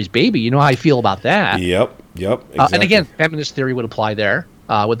Rosemary's Baby. You know how I feel about that. Yep. Exactly. And again, feminist theory would apply there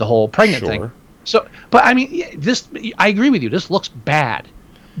with the whole pregnant thing. So, but I mean, I agree with you. This looks bad.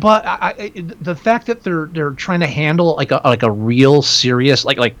 But the fact that they're trying to handle like a real serious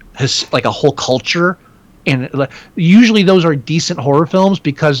like a whole culture, and usually those are decent horror films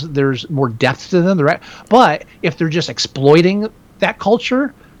because there's more depth to them. But if they're just exploiting that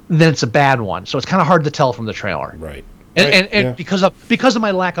culture, then it's a bad one. So it's kind of hard to tell from the trailer. Right. And because of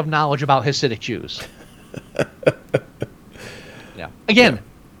my lack of knowledge about Hasidic Jews. Yeah. Again,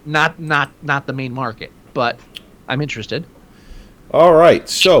 not the main market, but I'm interested. All right,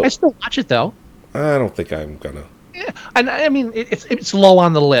 so I still watch it though. I don't think I'm gonna. Yeah, and I mean it's low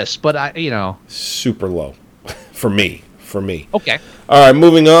on the list, but super low for me. Okay. All right,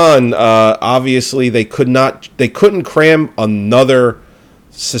 moving on. Obviously, they couldn't cram another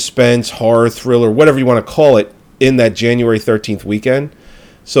suspense horror thriller, whatever you want to call it, in that January 13th weekend.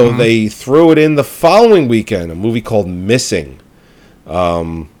 So they threw it in the following weekend. A movie called Missing.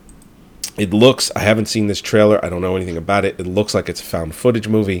 It looks, I haven't seen this trailer. I don't know anything about it. It looks like it's a found footage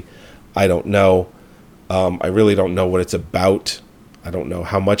movie. I don't know. I really don't know what it's about. I don't know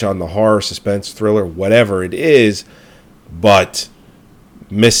how much on the horror, suspense, thriller, whatever it is. But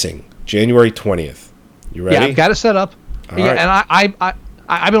Missing, January 20th. You ready? Yeah, I've got it set up. All right. And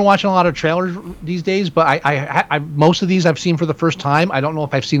I've been watching a lot of trailers these days, but I most of these I've seen for the first time. I don't know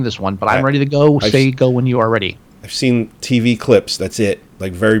if I've seen this one, but I'm ready to go. Go when you are ready. I've seen TV clips. That's it.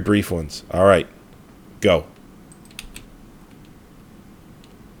 Like very brief ones. All right. Go.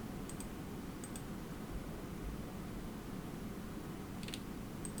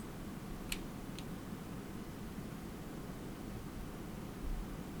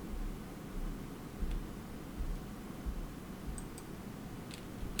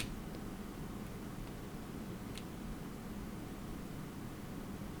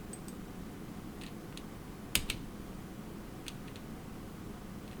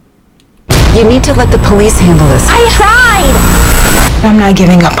 You need to let the police handle this. I tried! I'm not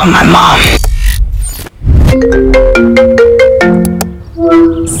giving up on my mom.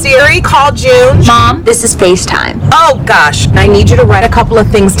 Siri, call June. Mom, this is FaceTime. Oh, gosh. I need you to write a couple of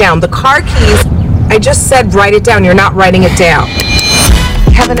things down. The car keys. I just said write it down. You're not writing it down.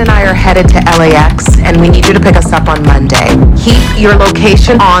 Kevin and I are headed to LAX, and we need you to pick us up on Monday. Keep your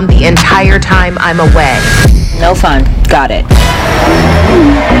location on the entire time I'm away. No fun. Got it.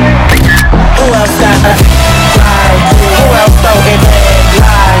 Who else got a lie to? Who else throw it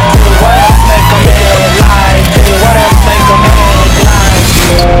lie to? What else make them lie to? What else make them lie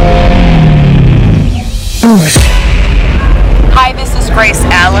to? Hi, this is Grace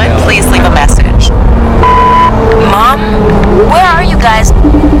Allen. Please leave a message. Mom, where are you guys?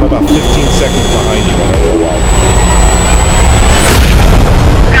 I'm about 15 seconds behind you.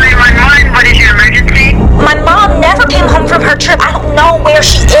 What is your emergency? My mom never came home from her trip. I don't know where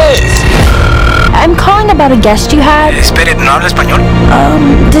she is. I'm calling about a guest you had. Espere, ¿no habla español?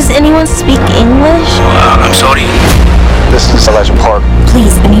 Does anyone speak English? I'm sorry. This is Elijah Park.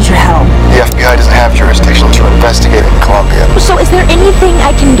 Please, I need your help. The FBI doesn't have jurisdiction to investigate in Colombia. So is there anything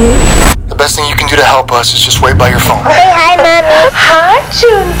I can do? The best thing you can do to help us is just wait by your phone. Say hi, Mommy. Hi,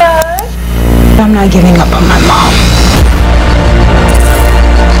 Junebug. I'm not giving up on my mom.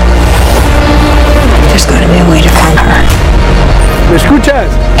 There's got to be a way to find her. ¿Me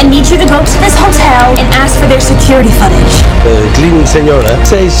escuchas? I need you to go to this hotel and ask for their security footage. The cleaning senora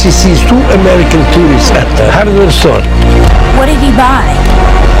says she sees 2 American tourists at the hardware store. What did he buy?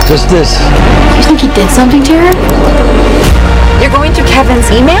 Just this. You think he did something to her? You're going through Kevin's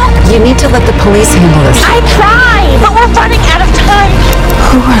email? You need to let the police handle this. I tried, but we're running out of time.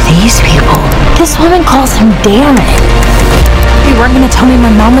 Who are these people? This woman calls him Darren. You weren't going to tell me my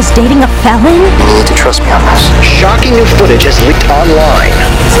mom was dating a felon? You need to trust me on this. Shocking new footage has leaked online.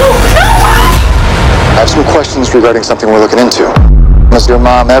 I have some questions regarding something we're looking into. Has your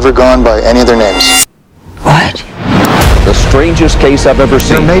mom ever gone by any of their names? What? The strangest case I've ever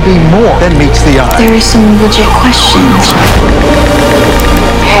seen. There may be more than meets the eye. There are some legit questions.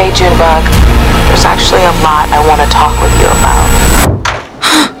 Hey, Junebug. There's actually a lot I want to talk with you about.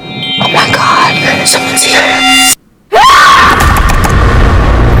 Oh my God. Someone's here.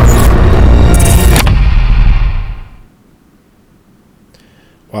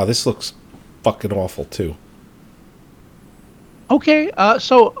 Wow, this looks fucking awful too. Okay,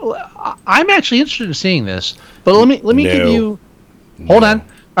 so I'm actually interested in seeing this, but let me give you. Hold on.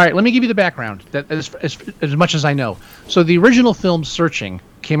 All right, let me give you the background. That as much as I know. So the original film Searching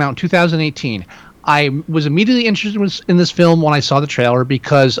came out in 2018. I was immediately interested in this film when I saw the trailer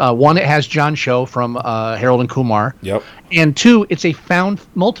because one, it has John Cho from Harold and Kumar. Yep. And two, it's a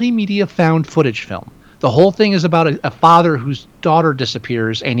multimedia found footage film. The whole thing is about a father whose daughter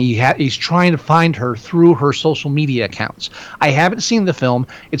disappears, and he's trying to find her through her social media accounts. I haven't seen the film.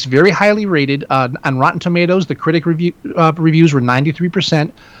 It's very highly rated. On Rotten Tomatoes, the critic reviews were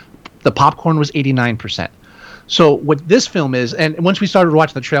 93%. The popcorn was 89%. So what this film is, and once we started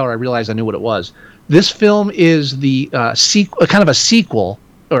watching the trailer, I realized I knew what it was. This film is the sequel, kind of a sequel,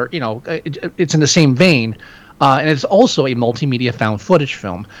 or it's in the same vein, and it's also a multimedia found footage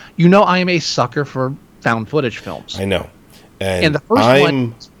film. I am a sucker for found footage films. I know, and the first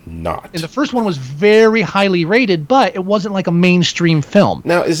I'm not. And the first one was very highly rated, but it wasn't like a mainstream film.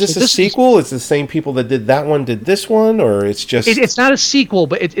 Now, is this a sequel? Is the same people that did that one did this one, or it's just? It's not a sequel,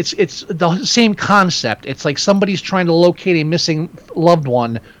 but it's the same concept. It's like somebody's trying to locate a missing loved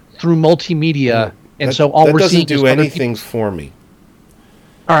one through multimedia, and so all we're seeing doesn't do anything for me.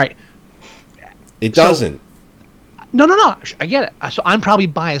 All right, it doesn't. No. I get it. So I'm probably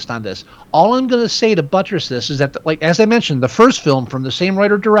biased on this. All I'm going to say to buttress this is that, as I mentioned, the first film from the same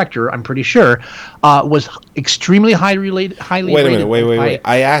writer-director, I'm pretty sure, was extremely highly rated. Wait a minute. Wait.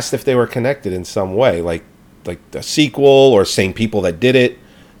 I asked if they were connected in some way, like a sequel or same people that did it.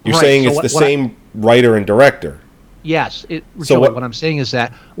 You're saying it's the same writer and director. Yes. What I'm saying is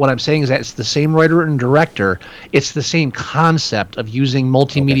that it's the same writer and director. It's the same concept of using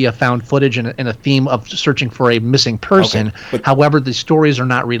multimedia found footage and a theme of searching for a missing person. Okay, however, the stories are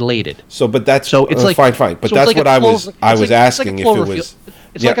not related. So it's fine. But that's what I was asking if it was.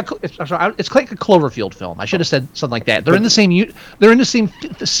 It's like a Cloverfield film. I should have said something like that. They're in the same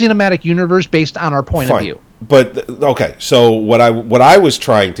cinematic universe based on our point of view. But okay, so what I was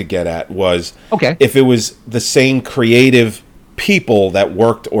trying to get at was if it was the same creative people that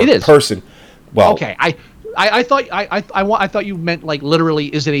worked or person. Well, okay, I thought you meant like literally,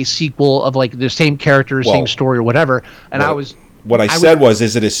 is it a sequel of like the same characters, same story, or whatever? And what I said was,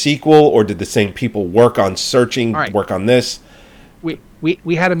 is it a sequel or did the same people work on Searching, work on this?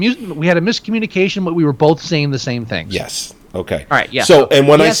 We had a miscommunication, but we were both saying the same things. Yes. Okay. All right. Yeah. So, and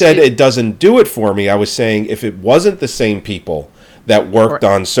when I said it doesn't do it for me, I was saying if it wasn't the same people that worked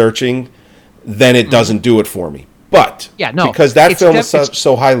on Searching, then it doesn't do it for me. But because that film is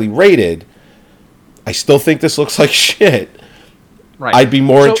so highly rated, I still think this looks like shit. Right. I'd be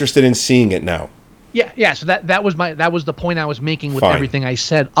more interested in seeing it now. Yeah. So that was the point I was making with everything I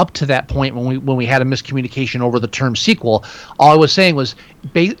said up to that point when we had a miscommunication over the term sequel. All I was saying was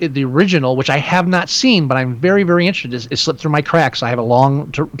the original, which I have not seen, but I'm very, very interested. It slipped through my cracks. I have a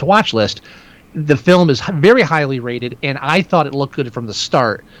long to watch list. The film is very highly rated, and I thought it looked good from the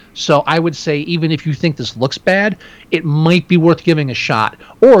start. So I would say, even if you think this looks bad, it might be worth giving a shot.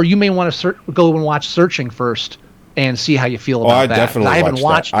 Or you may want to go and watch Searching first and see how you feel about that. I haven't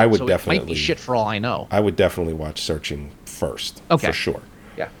watched it, so it might be shit for all I know. I would definitely watch Searching first, for sure.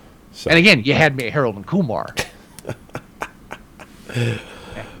 Yeah. So. And again, you had me at Harold and Kumar.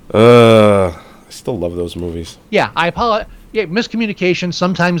 I still love those movies. Yeah, I apologize. Yeah, miscommunication.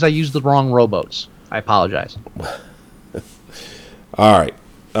 Sometimes I use the wrong rowboats. I apologize. All right.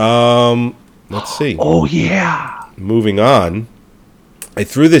 Let's see. Oh, yeah. Moving on. I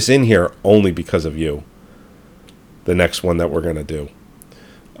threw this in here only because of you. The next one that we're going to do.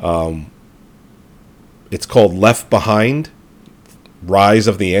 It's called Left Behind, Rise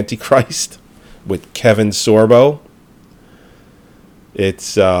of the Antichrist, with Kevin Sorbo.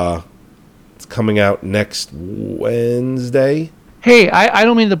 It's coming out next Wednesday. Hey, I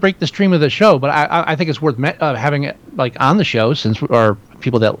don't mean to break the stream of the show, but I think it's worth having it like on the show, since our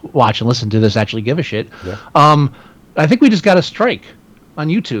people that watch and listen to this actually give a shit. Yeah. I think we just got a strike on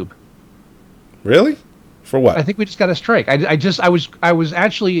YouTube. Really? For what? I think we just got a strike. I was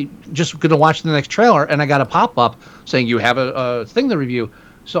actually just going to watch the next trailer, and I got a pop up saying you have a thing to review.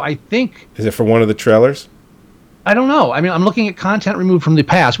 So I think. Is it for one of the trailers? I don't know. I mean, I'm looking at content removed from the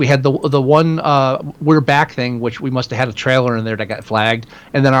past. We had the one We're Back thing, which we must have had a trailer in there that got flagged,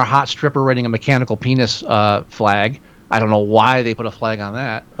 and then our hot stripper rating a mechanical penis flag. I don't know why they put a flag on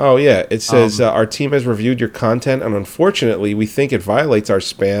that. Oh, yeah. It says, our team has reviewed your content, and unfortunately, we think it violates our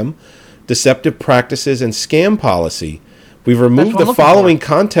spam, deceptive practices, and scam policy. We've removed the following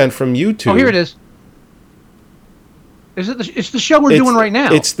content from YouTube. Oh, here it is. It's the show we're doing right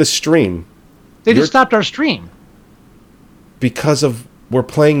now. It's the stream. They just stopped our stream. Because of we're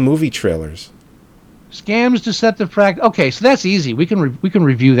playing movie trailers. Scams, deceptive practice. Okay, so that's easy. We can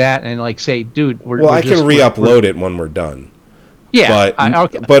review that and like say, dude, I can re-upload it when we're done. Yeah,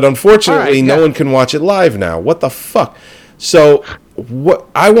 but unfortunately, right, no one can watch it live now. What the fuck? So what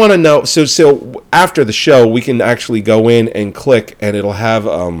I want to know. So after the show, we can actually go in and click, and it'll have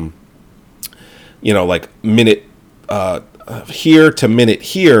like minute here to minute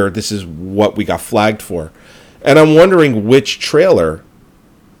here. This is what we got flagged for. And I'm wondering which trailer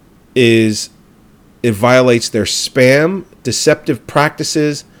it violates their spam, deceptive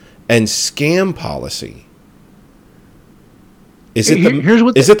practices, and scam policy. Is it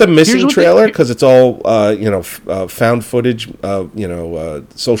the missing trailer because it's all found footage,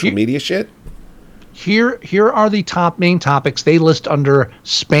 social media shit? Here are the main topics they list under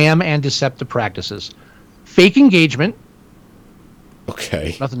spam and deceptive practices: fake engagement.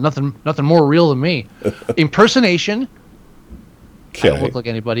 Okay. Nothing more real than me. Impersonation. Okay. I don't look like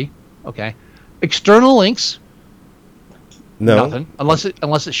anybody. Okay. External links. No. Nothing.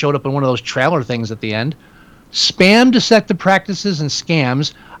 Unless it showed up in one of those trailer things at the end. Spam, deceptive practices, and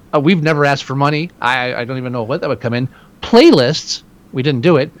scams. We've never asked for money. I don't even know what that would come in. Playlists. We didn't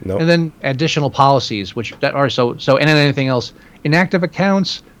do it. Nope. And then additional policies, which are so and then anything else. Inactive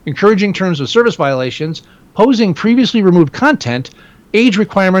accounts, encouraging terms of service violations, posing previously removed content, age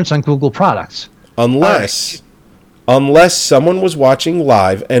requirements on Google products. Unless someone was watching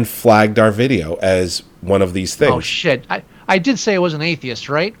live and flagged our video as one of these things. Oh shit! I did say I was an atheist,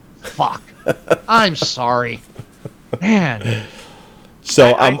 right? Fuck. I'm sorry, man.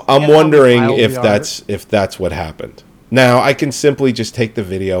 So I'm wondering if that's what happened. Now I can simply just take the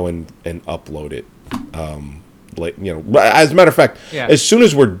video and upload it. As a matter of fact, as soon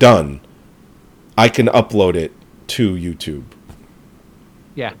as we're done, I can upload it to YouTube.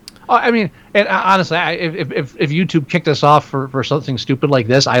 Yeah. I mean, and honestly, if YouTube kicked us off for something stupid like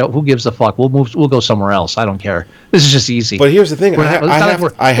this, who gives a fuck? We'll go somewhere else. I don't care. This is just easy. But here's the thing: it's not like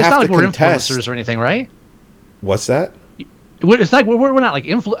we're contest. influencers or anything, right? What's that? It's like we're not like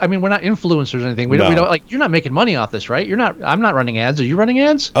we're not influencers or anything. We don't like. You're not making money off this, right? You're not. I'm not running ads. Are you running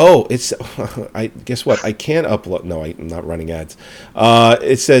ads? Oh, it's. I guess what? I can't upload. No, I'm not running ads.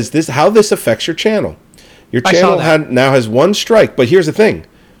 It says how this affects your channel. Your channel now has one strike, but here's the thing.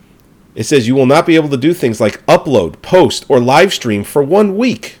 It says you will not be able to do things like upload, post, or live stream for 1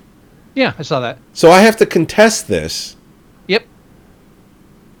 week. Yeah, I saw that. So I have to contest this. Yep.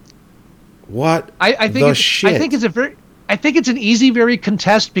 What? I think it's an easy very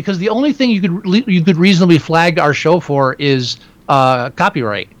contest because the only thing you could reasonably flag our show for is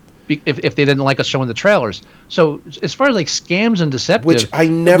copyright if they didn't like us showing the trailers. So as far as like scams and deceptive, which I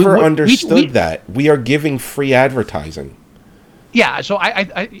never understood that we are giving free advertising. Yeah, so I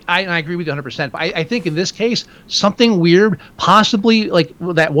agree with you 100%. But I think in this case, something weird, possibly like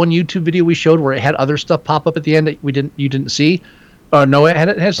that one YouTube video we showed where it had other stuff pop up at the end that you didn't see. No, it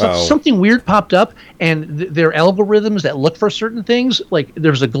had something weird popped up, and their algorithms that look for certain things, like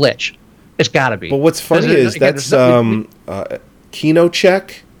there's a glitch. It's got to be. But what's funny is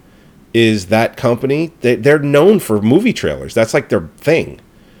KinoCheck is that company. They're known for movie trailers. That's like their thing.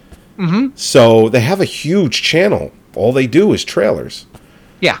 Mm-hmm. So they have a huge channel. All they do is trailers.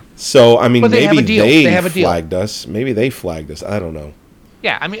 Yeah. So I mean, maybe they flagged us. Maybe they flagged us. I don't know.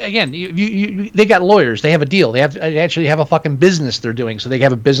 Yeah, I mean, again, they got lawyers. They have a deal. They actually have a fucking business they're doing, so they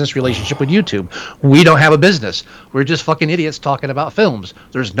have a business relationship with YouTube. We don't have a business. We're just fucking idiots talking about films.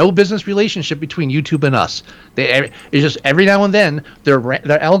 There's no business relationship between YouTube and us. It's just every now and then their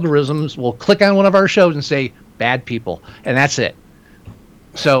algorithms will click on one of our shows and say bad people, and that's it.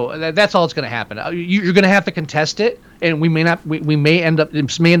 So that's all that's going to happen. You're going to have to contest it, and we may not. We may end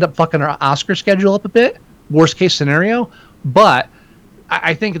up fucking our Oscar schedule up a bit. Worst case scenario, but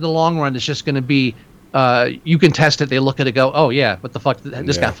I think in the long run, it's just going to be you can test it. They look at it, go, oh yeah, what the fuck?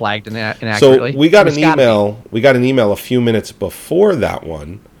 This got flagged inaccurately. So we got an email. We got an email a few minutes before that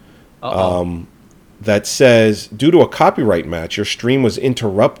one that says, due to a copyright match, your stream was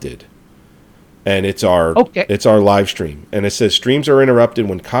interrupted, and it's our live stream, and it says streams are interrupted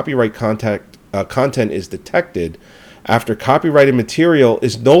when copyright content is detected after copyrighted material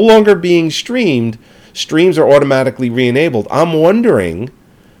is no longer being streamed. Streams are automatically re-enabled. I'm wondering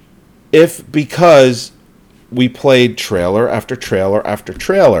if because we played trailer after trailer after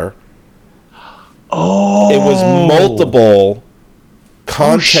trailer, it was multiple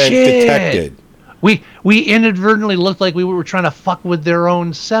content detected. We inadvertently looked like we were trying to fuck with their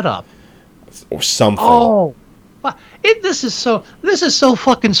own setup or something. Oh, this is so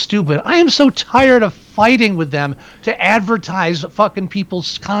fucking stupid. I am so tired of fighting with them to advertise fucking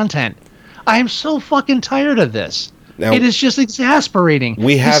people's content. I am so fucking tired of this. Now, it is just exasperating.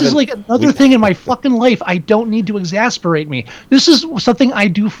 This is like another thing in my fucking life. I don't need to exasperate me. This is something I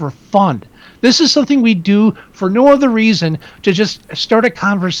do for fun. This is something we do for no other reason to just start a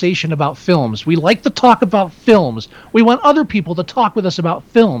conversation about films. We like to talk about films. We want other people to talk with us about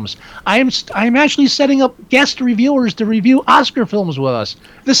films. I am actually setting up guest reviewers to review Oscar films with us.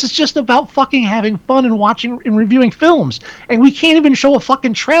 This is just about fucking having fun and watching and reviewing films. And we can't even show a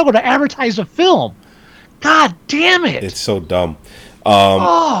fucking trailer to advertise a film. God damn it! It's so dumb.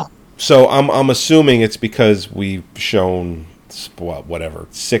 So I'm assuming it's because we've shown whatever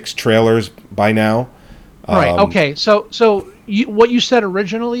 6 trailers by now. Right. Okay. So what you said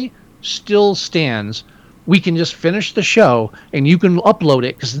originally still stands. We can just finish the show and you can upload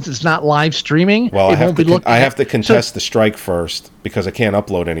it because it's not live streaming. Well, I have to contest the strike first because I can't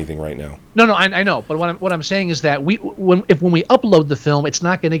upload anything right now. No, I know. But what I'm saying is that when we upload the film, it's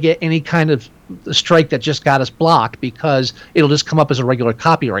not going to get any kind of strike that just got us blocked because it'll just come up as a regular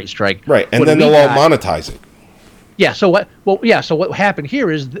copyright strike. Right, and then they'll all monetize it. Yeah. So what happened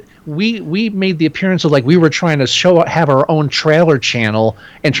here is we made the appearance of like we were trying to have our own trailer channel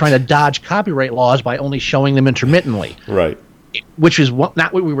and trying to dodge copyright laws by only showing them intermittently. Right. Which is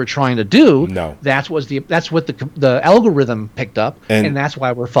not what we were trying to do. No. That's what the algorithm picked up, and that's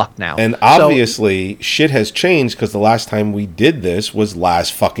why we're fucked now. And obviously, shit has changed because the last time we did this was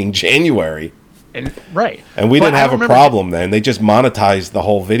last fucking January. Right. And we didn't have a problem then. They just monetized the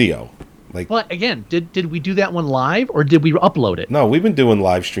whole video. But again, did we do that one live or did we upload it? No, we've been doing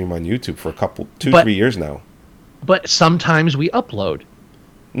live stream on YouTube for 3 years now. But sometimes we upload.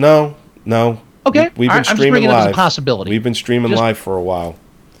 No. Okay, we've been streaming I'm just bringing live. It as a possibility. We've been streaming live for a while.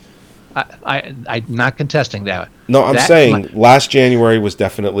 I'm not contesting that. No, I'm saying last January was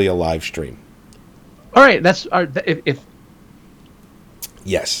definitely a live stream. All right, that's if.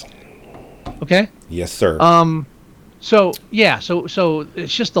 Yes. Okay. Yes, sir. So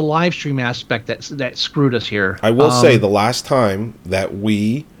it's just the live stream aspect that screwed us here. I will say the last time that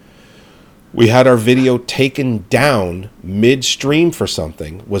we had our video taken down midstream for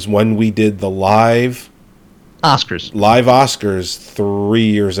something was when we did the live Oscars 3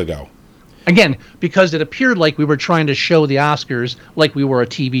 years ago. Again, because it appeared like we were trying to show the Oscars like we were a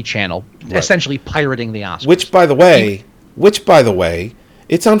TV channel, essentially pirating the Oscars. Which by the way,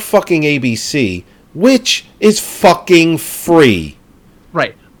 it's on fucking ABC. Which is fucking free.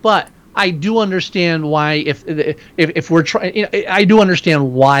 Right. But I do understand why if we're trying, I do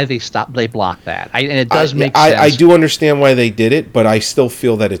understand why they blocked that. And it does make sense. I do understand why they did it, but I still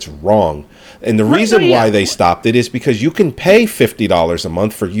feel that it's wrong. And the reason why they stopped it is because you can pay $50 a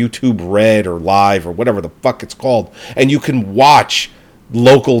month for YouTube Red or Live or whatever the fuck it's called, and you can watch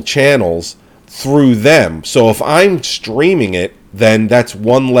local channels through them. So if I'm streaming it, then that's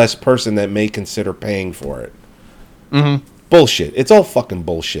one less person that may consider paying for it. Mm-hmm. Bullshit. It's all fucking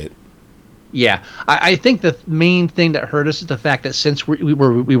bullshit. Yeah, I think the main thing that hurt us is the fact that since we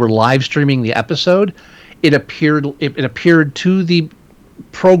were live streaming the episode, it appeared to the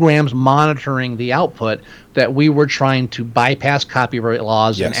programs monitoring the output that we were trying to bypass copyright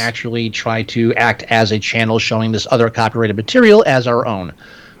laws and actually try to act as a channel showing this other copyrighted material as our own.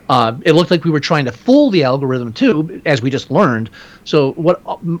 It looked like we were trying to fool the algorithm too, as we just learned. So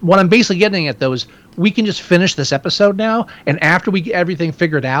what I'm basically getting at, though, is we can just finish this episode now, and after we get everything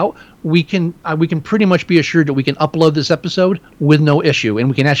figured out, we can pretty much be assured that we can upload this episode with no issue, and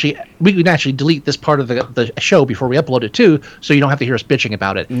we can actually delete this part of the show before we upload it too, so you don't have to hear us bitching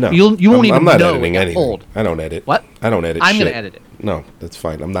about it. No, you won't even I'm not know editing it got anything. pulled. I don't edit. What? I don't edit. I'm shit. gonna edit it. No, that's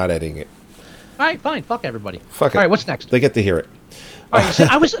fine. I'm not editing it. All right, fine. Fuck everybody. Fuck it. All right, what's next? They get to hear it. All right, so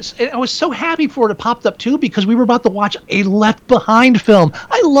I was so happy for it popped up too, because we were about to watch a Left Behind film.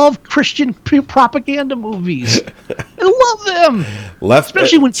 I love Christian propaganda movies. I love them,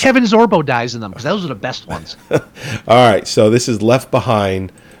 especially when Kevin Sorbo dies in them, because those are the best ones. All right, so this is Left Behind: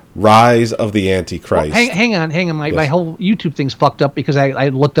 Rise of the Antichrist. Well, hang on. My whole YouTube thing's fucked up because I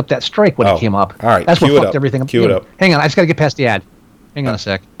looked up that strike when it came up. All right, that's what cue it fucked up. everything up. Cue it up. Hang on, I just got to get past the ad. Hang on a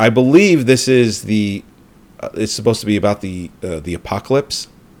sec. I believe this is the. It's supposed to be about the apocalypse.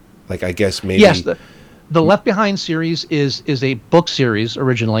 Like, I guess maybe. Yes, the Left Behind series is a book series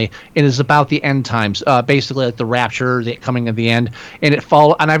originally. It is about the end times, basically like the rapture, the coming of the end, and it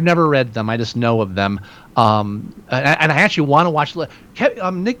follow. And I've never read them; I just know of them. And I actually want to watch.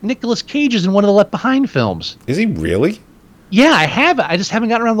 Nicolas Cage is in one of the Left Behind films. Is he really? Yeah, I have. I just haven't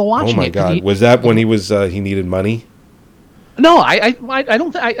gotten around to watching it. Oh my god! Was that when he was he needed money? No, I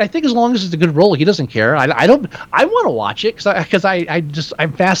don't. I think as long as it's a good role, he doesn't care. I don't. I want to watch it because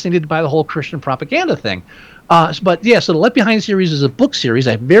I'm fascinated by the whole Christian propaganda thing. But yeah, so the Left Behind series is a book series,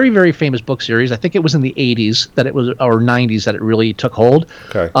 a very, very famous book series. I think it was in the 80s that it was, or 90s that it really took hold.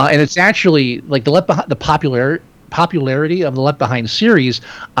 Okay. And it's actually like the popularity of the Left Behind series,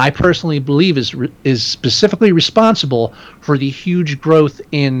 I personally believe is specifically responsible for the huge growth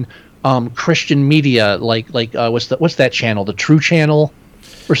in Christian media, like what's that channel, the True Channel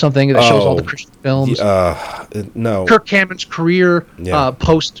or something that shows all the Christian films. No, Kirk Cameron's career,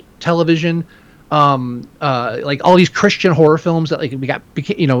 post television, like all these Christian horror films that like we got,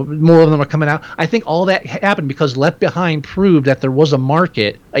 more of them are coming out. I think all that happened because Left Behind proved that there was a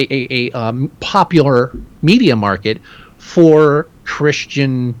market, a popular media market for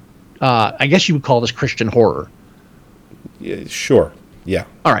Christian. I guess you would call this Christian horror. Yeah, sure. Yeah.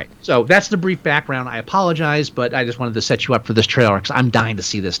 All right. So that's the brief background. I apologize, but I just wanted to set you up for this trailer because I'm dying to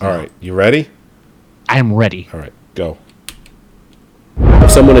see this now. All right. You ready? I'm ready. All right. Go.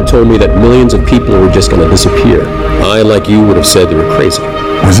 If someone had told me that millions of people were just going to disappear, I, like you, would have said they were crazy.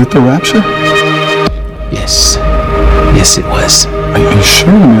 Was it the rapture? Yes. Yes, it was. Are you sure?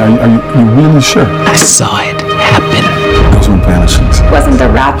 I mean, are you really sure? I saw it happen. Those weren't vanishings. It wasn't the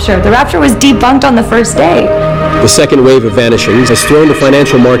rapture. The rapture was debunked on the first day. The second wave of vanishings has thrown the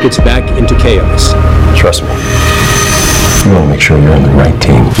financial markets back into chaos. Trust me. You want to make sure you're on the right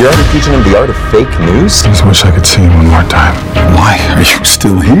team. You're already teaching them the art of fake news? I just wish I could see you one more time. Why are you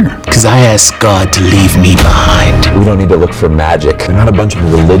still here? Because I asked God to leave me behind. We don't need to look for magic. We're not a bunch of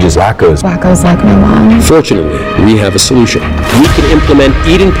religious wackos. Wackos like my mom. Fortunately, we have a solution. We can implement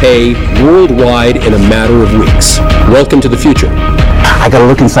Eat and Pay worldwide in a matter of weeks. Welcome to the future. I gotta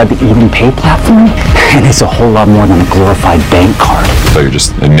look inside the Eat and Pay platform, and it's a whole lot more than a glorified bank card. So you're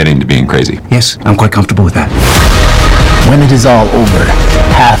just admitting to being crazy? Yes, I'm quite comfortable with that. When it is all over,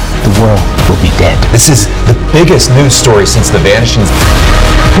 half the world will be dead. This is the biggest news story since the vanishings.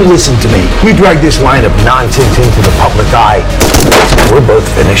 Listen to me. We dragged this line of nonsense into the public eye. We're both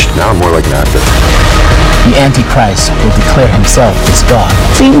finished. Now I'm more like an actor. The Antichrist will declare himself as God.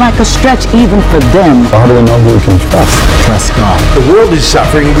 Seemed like a stretch even for them. How do we know who we can trust? Trust God. The world is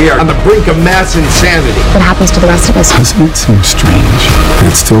suffering. We are on the brink of mass insanity. What happens to the rest of us? Doesn't it seem strange that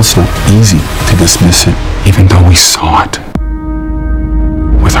it's still so easy to dismiss it, even though we saw it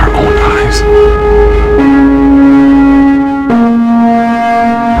with our own eyes?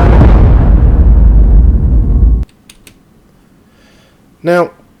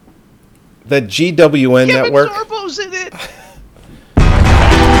 Now, the GWN network. Sorbo's in it.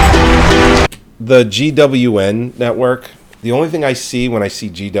 The GWN network. The only thing I see when I see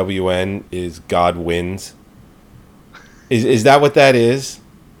GWN is God Wins. Is that what that is?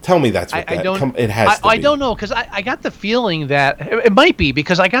 Tell me that's what it has to be. I don't know, because I got the feeling that it might be,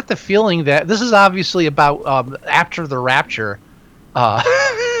 because I got the feeling that this is obviously about after the rapture.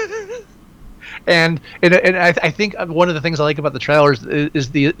 And I think one of the things I like about the trailers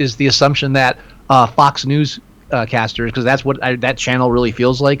is the assumption that Fox News casters, because that's what that channel really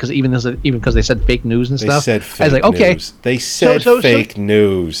feels like, because even because they said fake news and stuff. They said fake I was like, okay, news. They said fake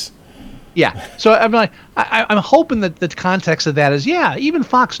news. Yeah, so I'm like, I'm hoping that the context of that is, yeah, even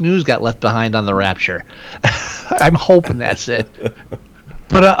Fox News got left behind on the rapture. I'm hoping that's it.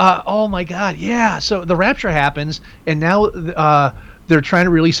 But oh my God, yeah. So the rapture happens, and now they're trying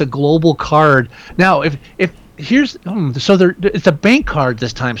to release a global card. Now, if here's so it's a bank card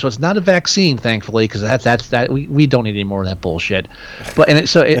this time, so it's not a vaccine, thankfully, because we don't need any more of that bullshit. But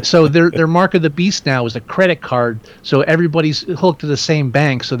so their mark of the beast now is a credit card, so everybody's hooked to the same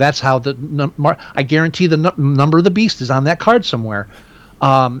bank. So that's how I guarantee the number of the beast is on that card somewhere.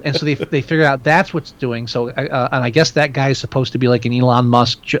 And so they figure out that's what's doing. So and I guess that guy is supposed to be like an Elon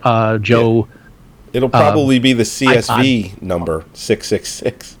Musk, Joe. Yeah. It'll probably be the CSV number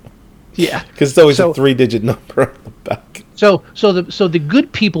 666. Yeah, because it's always a 3-digit number on the back. So the good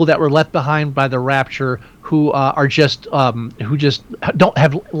people that were left behind by the rapture, who are just who just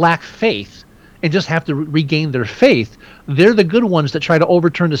lack faith and just have to regain their faith, they're the good ones that try to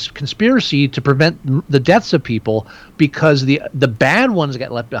overturn this conspiracy to prevent the deaths of people, because the bad ones that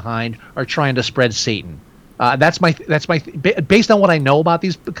get left behind are trying to spread Satan. That's my based on what I know about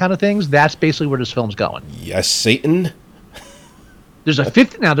these kind of things. That's basically where this film's going. Yes, Satan. There's a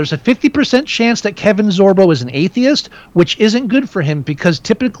 50% chance that Kevin Sorbo is an atheist, which isn't good for him, because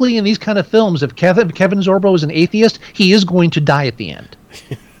typically in these kind of films, if Kevin Sorbo is an atheist, he is going to die at the end.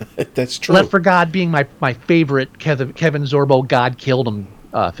 That's true. Left for God being my favorite Kevin Sorbo God killed him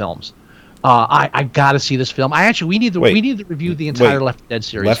films. I got to see this film. We need to review the entire Left 4 Dead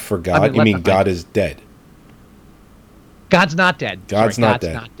series. Left for God? You mean God is dead? God's not dead. God's not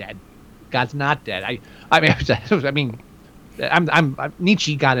dead. God's not dead. I mean.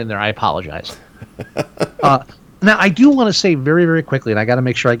 Nietzsche got in there. I apologize. Now, I do want to say very, very quickly, and I got to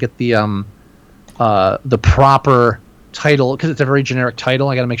make sure I get the proper title, because it's a very generic title.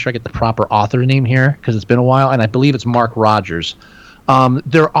 I got to make sure I get the proper author name here, because it's been a while, and I believe it's Mark Rogers.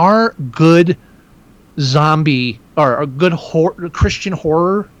 There are good zombie or good Christian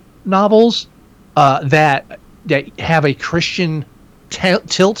horror novels that have a Christian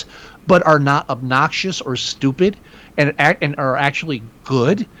tilt, but are not obnoxious or stupid, and are actually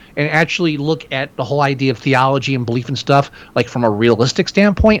good, and actually look at the whole idea of theology and belief and stuff like from a realistic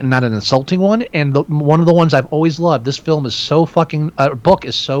standpoint and not an insulting one. And one of the ones I've always loved. This film is so fucking book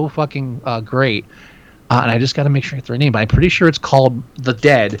is so fucking great, and I just got to make sure I get the right name. But I'm pretty sure it's called The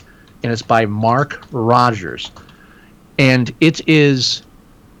Dead, and it's by Mark Rogers, and it is.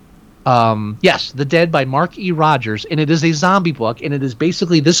 Yes, The Dead by Mark E. Rogers, and it is a zombie book, and it is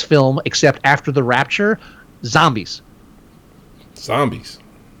basically this film, except after the rapture, zombies.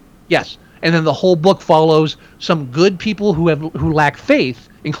 Yes, and then the whole book follows some good people who lack faith,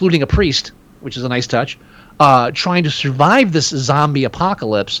 including a priest, which is a nice touch, trying to survive this zombie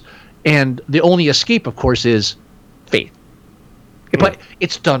apocalypse, and the only escape, of course, is faith. But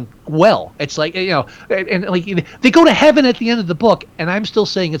it's done well. It's like, and like they go to heaven at the end of the book, and I'm still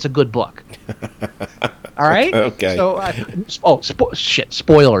saying it's a good book. All right. Okay. So,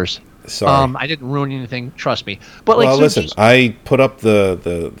 spoilers. Sorry. I didn't ruin anything. Trust me. But listen, I put up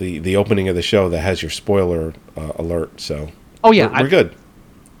the opening of the show that has your spoiler alert. So. Oh yeah, we're good.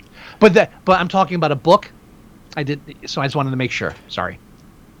 But I'm talking about a book. I just wanted to make sure. Sorry.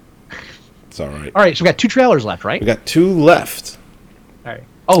 It's all right. All right. So we got 2 trailers left, right? We got 2 left. All right.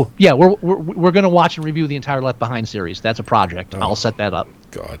 Oh yeah, we're gonna watch and review the entire Left Behind series. That's a project. I'll set that up.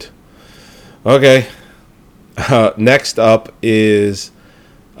 God. Okay. Next up is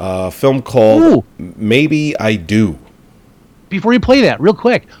a film called Maybe I Do. Before you play that, real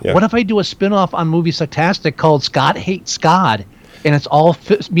quick, what if I do a spin-off on Movie Sucktastic called Scott Hates God, and it's all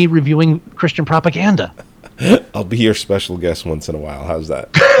me reviewing Christian propaganda? I'll be your special guest once in a while. How's that?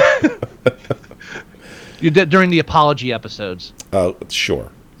 You did during the apology episodes. Oh,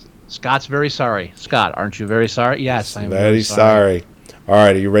 sure. Scott's very sorry. Scott, aren't you very sorry? Yes, I'm very sorry. All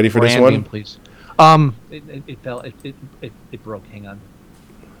right, are you ready for this one? Please. It fell. It broke. Hang on.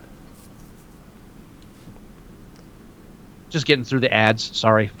 Just getting through the ads.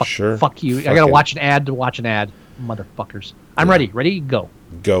 Sorry. Fuck you. I gotta watch an ad to watch an ad. Motherfuckers. I'm ready. Ready? Go.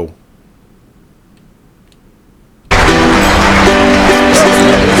 Go.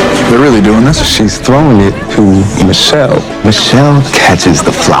 They're really doing this? She's throwing it to Michelle. Michelle catches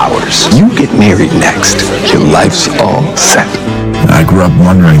the flowers. You get married next. Your life's all set. I grew up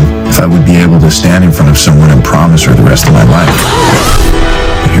wondering if I would be able to stand in front of someone and promise her the rest of my life.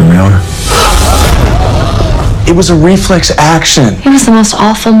 But here we are. It was a reflex action. It was the most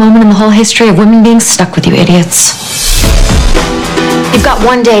awful moment in the whole history of women being stuck with you idiots. You've got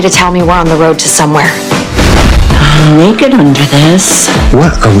 1 day to tell me we're on the road to somewhere. I'm naked under this.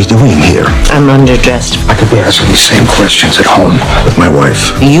 What are we doing here? I'm underdressed. I could be asking these same questions at home with my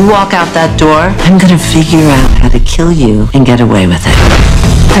wife. You walk out that door, I'm gonna figure out how to kill you and get away with it.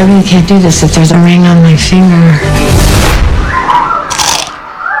 I really can't do this if there's a ring on my finger.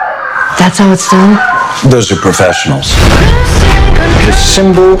 That's how it's done? Those are professionals. The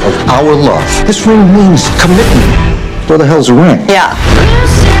symbol of our love. This ring means commitment. Where the hell's a ring? Yeah.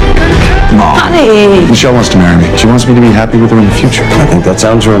 Mom. Honey. Michelle wants to marry me. She wants me to be happy with her in the future. I think that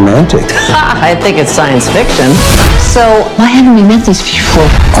sounds romantic. I think it's science fiction. So, why haven't we met these people?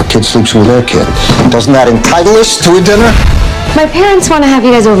 Our kid sleeps with their kids. Doesn't that entitle us to a dinner? My parents want to have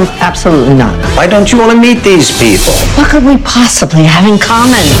you guys over. Absolutely not. Why don't you want to meet these people? What could we possibly have in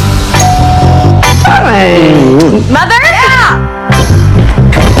common? Mother? Yeah!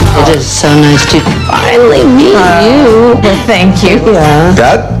 It is so nice to finally meet you. Thank you. Yeah.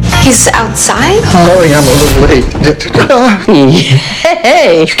 Dad? He's outside? Sorry, I'm a little late.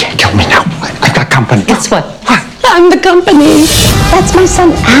 Hey! You can't kill me now. I got company. Guess what? I'm the company. That's my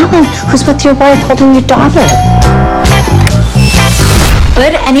son, Alan, who's with your wife holding your daughter.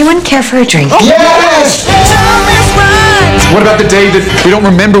 Would anyone care for a drink? Yes! What about the day that we don't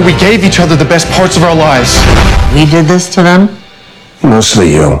remember we gave each other the best parts of our lives? We did this to them?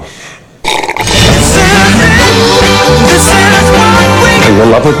 Mostly you. Are you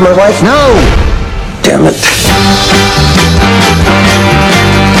in love with my wife? No! Damn it.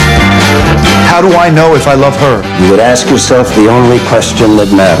 How do I know if I love her? You would ask yourself the only question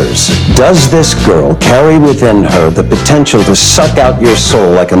that matters. Does this girl carry within her the potential to suck out your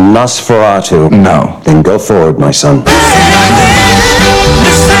soul like a Nosferatu? No. Then go forward, my son.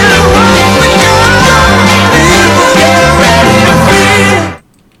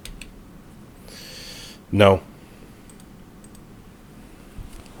 No.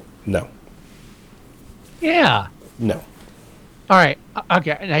 No. Yeah. No. All right.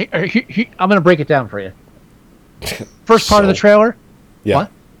 Okay. I'm going to break it down for you. First part of the trailer. Yeah.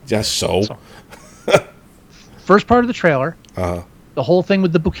 What? Yeah, so. First part of the trailer. The whole thing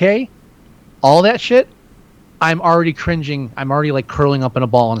with the bouquet. All that shit. I'm already cringing. I'm already like curling up in a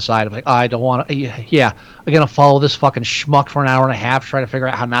ball inside. I'm like, I don't want to. Yeah. I'm going to follow this fucking schmuck for an hour and a half trying to figure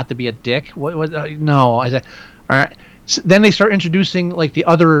out how not to be a dick. What no. I said, all right. So then they start introducing like the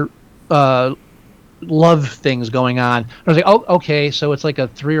other love things going on. I was like, oh, okay, so it's like a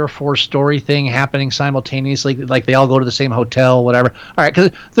 3 or 4 story thing happening simultaneously, like they all go to the same hotel, whatever. All right, because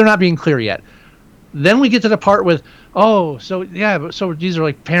they're not being clear yet. Then we get to the part with, oh, so yeah, so these are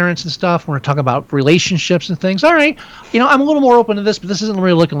like parents and stuff. We're talking about relationships and things. All right, I'm a little more open to this, but this isn't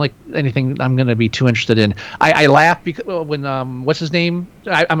really looking like anything I'm going to be too interested in. I laugh because when what's his name?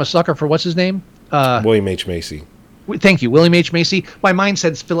 I'm a sucker for what's his name? William H. Macy. Thank you, William H. Macy. My mind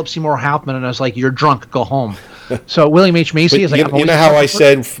said Philip Seymour Hoffman, and I was like, "You're drunk. Go home." So William H. Macy is like. You know how I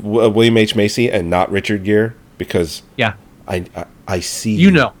said William H. Macy and not Richard Gere because I see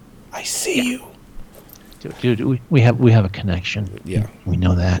you. I see you. Dude, we have a connection. Yeah, we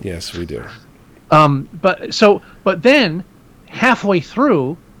know that. Yes, we do. But then halfway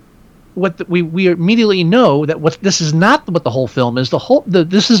through, we immediately know that this is not what the whole film is.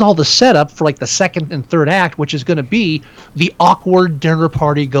 This is all the setup for like the second and third act, which is going to be the awkward dinner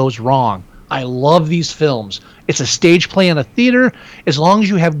party goes wrong. I love these films. It's a stage play in a theater. As long as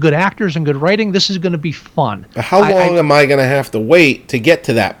you have good actors and good writing, this is going to be fun. How long am I going to have to wait to get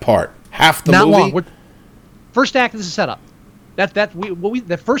to that part? Half the movie? Not long. First act is a setup.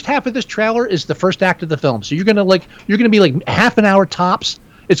 The first half of this trailer is the first act of the film. So you're gonna be like half an hour tops.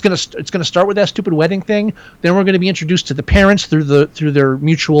 It's gonna start with that stupid wedding thing. Then we're gonna be introduced to the parents through their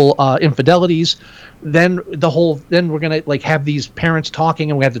mutual infidelities. Then we're gonna like have these parents talking,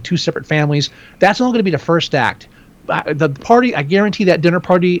 and we have the 2 separate families. That's all gonna be the first act. The party, I guarantee that dinner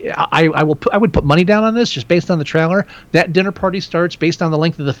party. I would put money down on this just based on the trailer. That dinner party starts based on the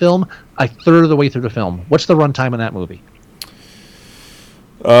length of the film a third of the way through the film. What's the runtime in that movie?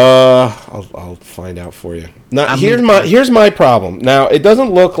 I'll find out for you. Now, here's my problem. Now, it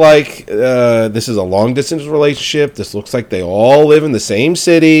doesn't look like this is a long distance relationship. This looks like they all live in the same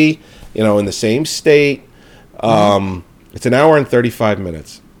city, in the same state. It's an hour and 35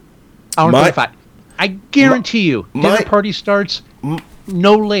 minutes. Hour and 35. I guarantee you, dinner party starts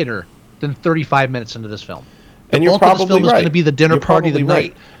no later than 35 minutes into this film. And you're probably right. This film is going to be the dinner party of the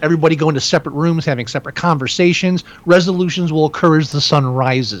night. Right. Everybody going to separate rooms, having separate conversations. Resolutions will occur as the sun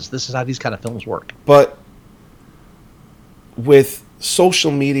rises. This is how these kind of films work. But with social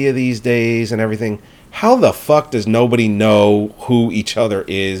media these days and everything, how the fuck does nobody know who each other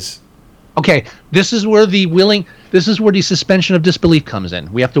is? Okay, this is where the suspension of disbelief comes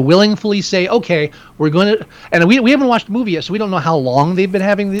in. We have to willingly say, okay, we're going to, and we haven't watched the movie yet, so we don't know how long they've been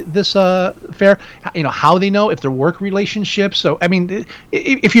having this affair. How they know if they're work relationships. So I mean,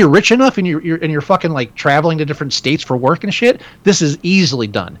 if you're rich enough and you're fucking like traveling to different states for work and shit, this is easily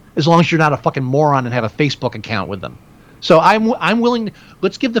done as long as you're not a fucking moron and have a Facebook account with them. So I'm willing.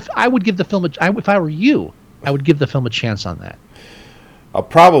 I would give the film. If I were you, I would give the film a chance on that. I'll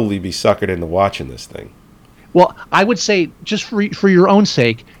probably be suckered into watching this thing. Well, I would say just for your own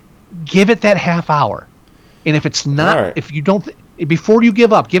sake, give it that half hour. And if it's not, All right. if you don't, before you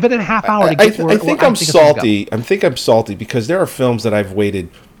give up, give it a half hour to I get where think where I'm it's gonna go. salty. I think I'm salty because there are films that I've waited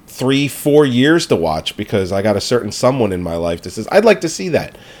 3-4 years to watch because I got a certain someone in my life that says I'd like to see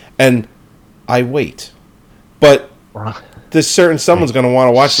that, and I wait. But this certain someone's going to want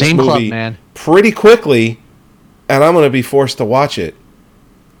to watch Same this club, movie man. pretty quickly, and I'm going to be forced to watch it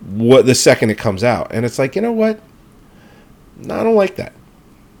the second it comes out. And it's like, you know what? No, I don't like that.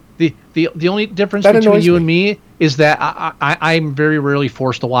 The only difference That between annoys you me. and me is that I'm very rarely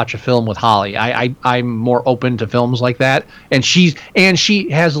forced to watch a film with Holly. I'm more open to films like that, and she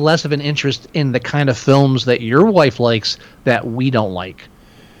has less of an interest in the kind of films that your wife likes that we don't like.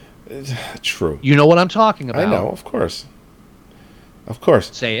 True. You know what I'm talking about. I know, of course. Of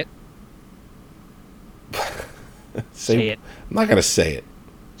course. Say it. Say it. I'm not going to say it.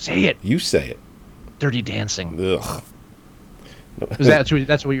 Say it. You say it. Dirty Dancing. Ugh. Is that's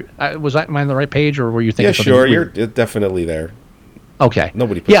what you, was I am I on the right page, or were you thinking? Yeah, something sure. weird? You're definitely there. Okay.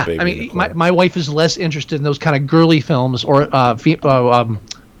 Nobody puts Yeah, baby I in the mean, corner. my wife is less interested in those kind of girly films or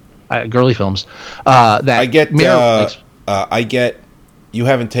girly films that I get. Mary likes. I get. You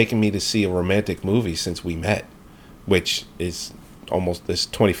haven't taken me to see a romantic movie since we met, which is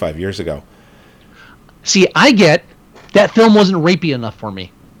almost 25 years ago. See, I get that film wasn't rapey enough for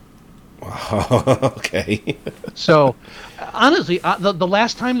me. Okay. So, honestly, the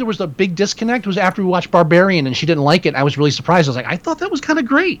last time there was a big disconnect was after we watched Barbarian, and she didn't like it. I was really surprised. I was like, I thought that was kind of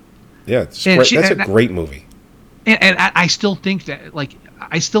great. Yeah, it's And great. she- That's and a great movie. And I still think that,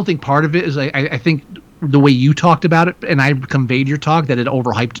 I still think part of it is I think the way you talked about it, and I conveyed your talk that it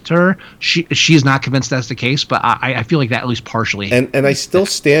overhyped it to her. She is not convinced that's the case, but I feel like that at least partially. And I still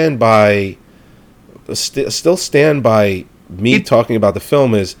stand by. Still stand by me talking about the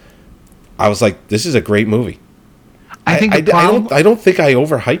film. I was like, this is a great movie. I think the problem. I don't think I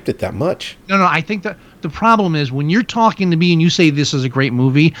overhyped it that much. No, I think that the problem is when you're talking to me and you say this is a great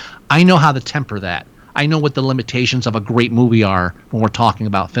movie, I know how to temper that. I know what the limitations of a great movie are when we're talking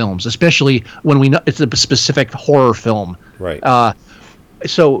about films, especially when we know it's a specific horror film. Right.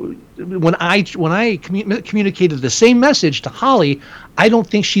 So when I communicated the same message to Holly, I don't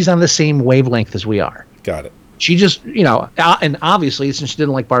think she's on the same wavelength as we are. Got it. She just, and obviously since she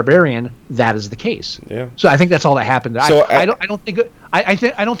didn't like Barbarian, that is the case. Yeah. So I think that's all that happened. So I don't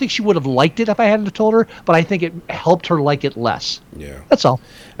think she would have liked it if I hadn't told her, but I think it helped her like it less. Yeah. That's all.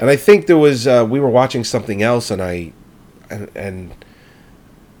 And I think there was we were watching something else, and I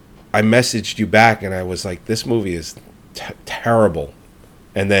messaged you back, and I was like, "This movie is terrible."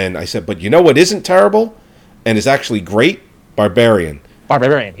 And then I said, "But you know what isn't terrible, and is actually great? Barbarian."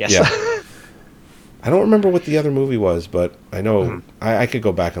 Barbarian, yes. Yeah. I don't remember what the other movie was, but I know I could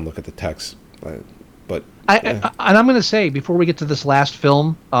go back and look at the text. But And I'm going to say, before we get to this last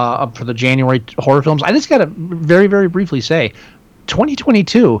film for the January horror films, I just got to very, very briefly say,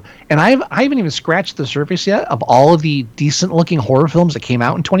 2022, and I haven't even scratched the surface yet of all of the decent-looking horror films that came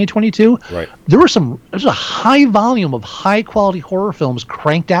out in 2022. Right. There's a high volume of high-quality horror films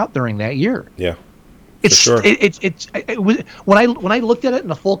cranked out during that year. Yeah. It's sure. it was when I looked at it in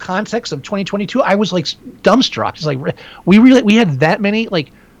the full context of 2022, I was like dumbstruck. It's like we had that many,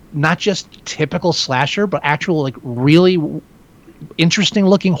 like, not just typical slasher, but actual, like, really interesting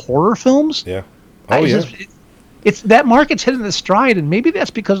looking horror films. Yeah. Oh, yeah. It's that market's hitting the stride, and maybe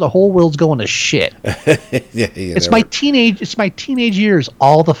that's because the whole world's going to shit. It's my teenage years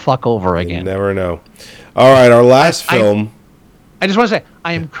all the fuck over again. You never know. All right, our last film. I just want to say,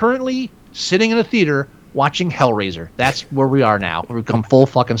 I am currently sitting in a theater watching Hellraiser. That's where we are now. We've come full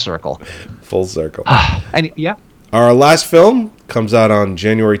fucking circle. Full circle. And yeah. Our last film comes out on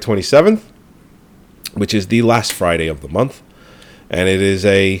January 27th, which is the last Friday of the month, and it is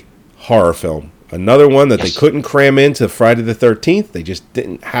a horror film. Another one that they couldn't cram into Friday the 13th. They just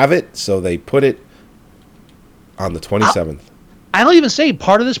didn't have it, so they put it on the 27th. I don't even say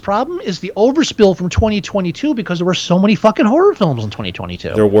part of this problem is the overspill from 2022 because there were so many fucking horror films in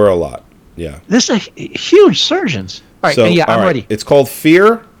 2022. There were a lot, yeah. This is a huge surgence. All right, So, yeah, I'm all right, ready. It's called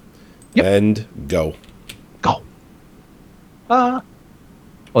Fear, and go. Oh,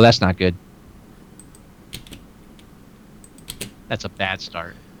 that's not good. That's a bad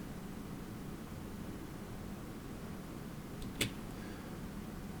start.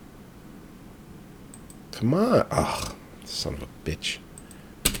 Come on. Ugh, son of a bitch.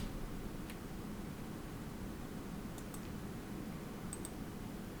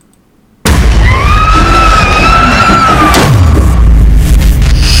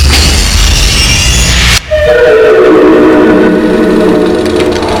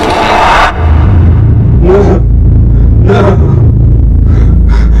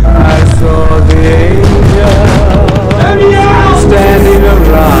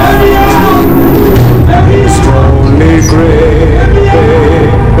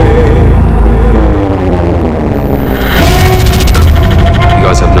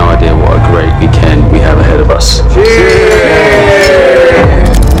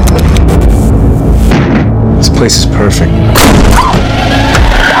 perfect.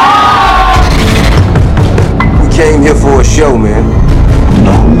 We came here for a show, man.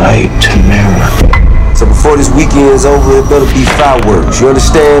 No night Tamara. So before this weekend's over, it better be fireworks. You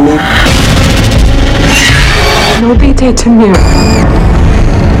understand me? No B-Day Tamir.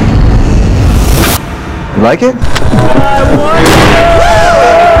 You like it?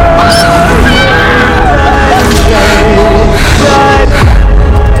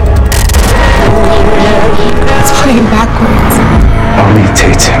 It's playing backwards.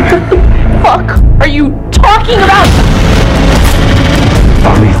 Imitate him. Fuck are you talking about?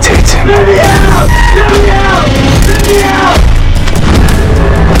 Imitate him. Let me out! Let me out! Let me out!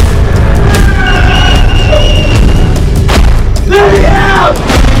 Let me out!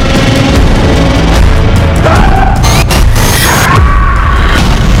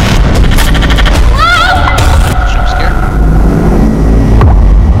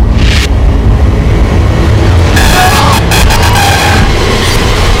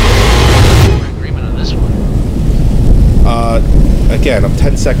 Again, I'm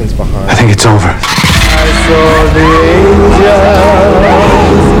 10 seconds behind. I think it's over. I saw the angels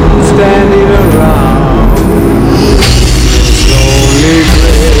standing around, slowly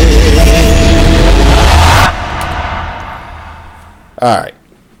praying. All right.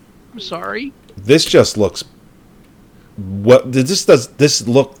 I'm sorry. This just looks. What this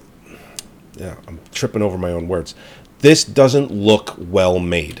look? Yeah, I'm tripping over my own words. This doesn't look well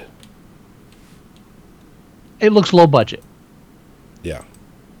made. It looks low budget. Yeah.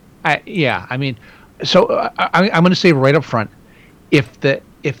 I mean, so I'm going to say right up front, if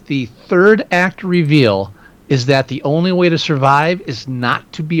the third act reveal is that the only way to survive is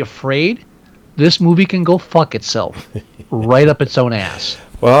not to be afraid, this movie can go fuck itself right up its own ass.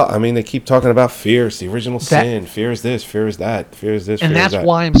 Well, I mean, they keep talking about fear. It's the original sin. Fear is this. Fear is that. Fear is this. And fear that's is that.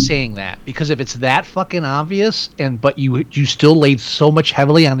 why I'm saying that, because if it's that fucking obvious, but you still laid so much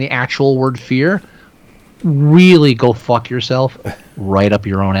heavily on the actual word fear, really go fuck yourself right up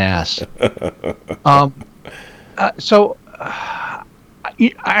your own ass. I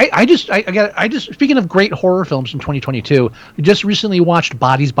just speaking of great horror films from 2022, I just recently watched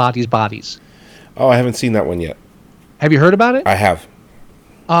Bodies, Bodies, Bodies. Oh, I haven't seen that one yet. Have you heard about it? I have.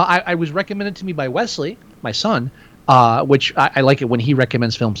 I was recommended to me by Wesley, my son, which I like it when he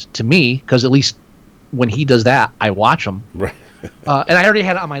recommends films to me, because at least when he does that, I watch them. Right. And I already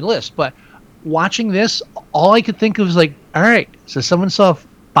had it on my list, but watching this, all I could think of was like, all right, so someone saw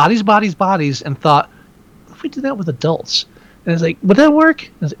Bodies, Bodies, Bodies and thought, what if we did that with adults? And it's like, would that work?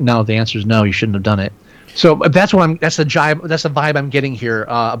 Like, no, the answer is no, you shouldn't have done it. So that's the vibe I'm getting here.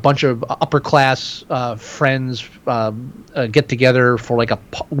 A bunch of upper class friends get together for like a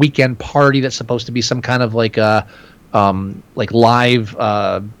weekend party that's supposed to be some kind of like a live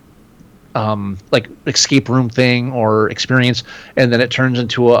like escape room thing or experience, and then it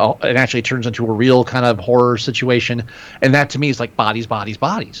actually turns into a real kind of horror situation, and that to me is like Bodies, Bodies,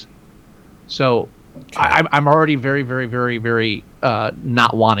 Bodies. So I'm already very, very, very, very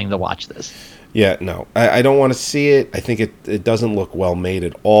not wanting to watch this. Yeah, no, I don't want to see it. I think it doesn't look well made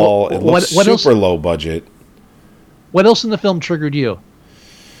at all. It looks super low budget. What else in the film triggered you?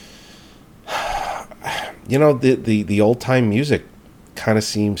 You know, the old time music kind of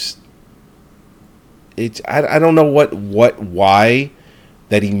seems. I don't know why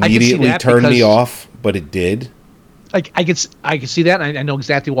that immediately turned me off, but it did. I can see that, and I know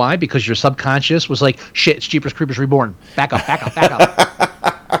exactly why, because your subconscious was like, shit, it's Jeepers Creepers Reborn. Back up.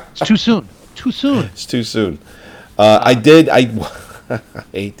 It's too soon. It's too soon. I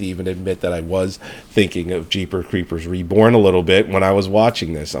hate to even admit that I was thinking of Jeepers Creepers Reborn a little bit when I was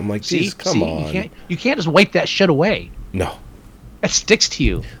watching this. I'm like, geez, come on. You can't just wipe that shit away. No. That sticks to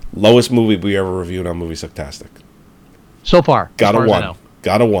you. Lowest movie we ever reviewed on Movie Sucktastic. So far. Got a 1.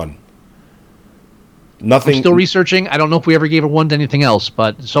 Got a 1. Nothing. I'm still researching. I don't know if we ever gave a 1 to anything else,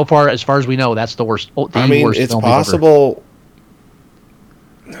 but so far, as far as we know, that's the worst. It's possible.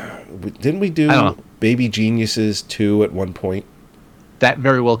 Didn't we do Baby Geniuses 2 at one point? That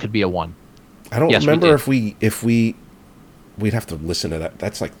very well could be a 1. I don't remember if we'd have to listen to that.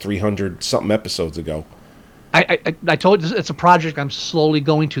 That's like 300 something episodes ago. I told you it's a project I'm slowly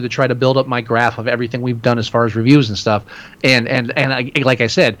going to try to build up my graph of everything we've done as far as reviews and stuff. And like I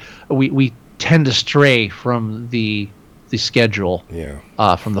said, we tend to stray from the schedule,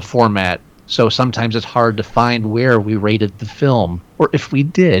 from the format. So sometimes it's hard to find where we rated the film, or if we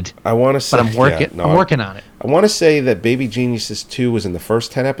did. I want to say, but I'm working on it. I want to say that Baby Geniuses 2 was in the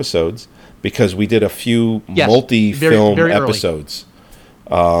first 10 episodes because we did a few multi-film episodes.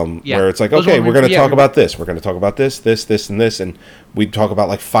 Where it's like, okay, we're going to talk about this. We're going to talk about this, and this, and we'd talk about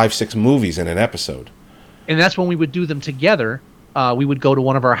like 5-6 movies in an episode. And that's when we would do them together. We would go to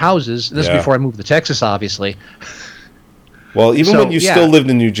one of our houses. This is before I moved to Texas, obviously. Well, even when you still lived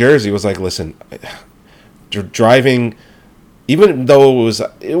in New Jersey, it was like, listen, driving, even though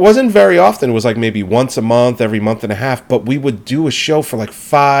it wasn't very often. It was like maybe once a month, every month and a half. But we would do a show for like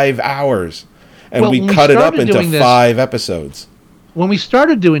 5 hours, and we cut it up into 5 episodes. When we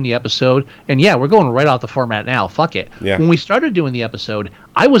started doing the episode, and we're going right off the format now. Fuck it. Yeah. When we started doing the episode,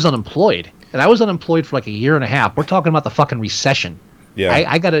 I was unemployed, and I was unemployed for like a year and a half. We're talking about the fucking recession. Yeah.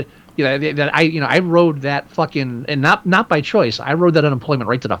 I gotta, I rode that fucking, and not by choice. I rode that unemployment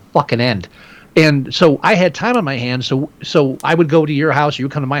right to the fucking end. And so I had time on my hands, so I would go to your house, or you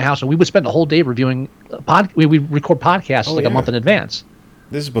would come to my house, and we would spend the whole day reviewing we would record podcasts a month in advance.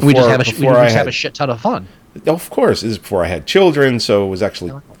 This is before we just have a shit ton of fun. Of course, this is before I had children, so it was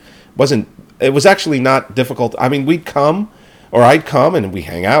actually not difficult. I mean, I'd come and we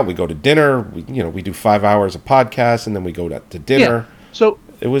hang out, we go to dinner, we do 5 hours of podcast, and then we go to dinner. Yeah. So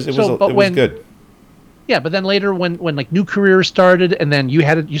it was good. Yeah, but then later when like new careers started, and then you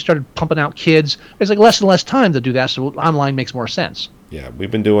started pumping out kids, it's like less and less time to do that. So online makes more sense. Yeah, we've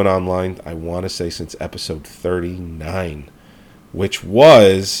been doing online, I want to say, since episode 39, which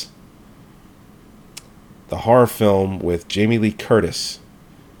was the horror film with Jamie Lee Curtis,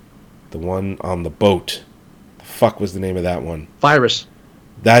 the one on the boat. The fuck was the name of that one? Virus.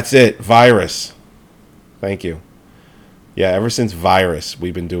 That's it, Virus. Thank you. Yeah, ever since Virus,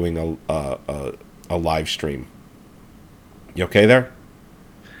 we've been doing a live stream. You okay there?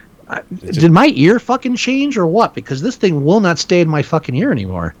 Did my ear fucking change or what? Because this thing will not stay in my fucking ear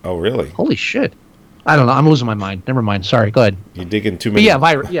anymore. Oh, really? Holy shit. I don't know. I'm losing my mind. Never mind. Sorry. Go ahead. You're digging too many.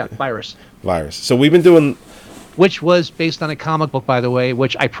 Virus. Virus. So we've been doing... Which was based on a comic book, by the way,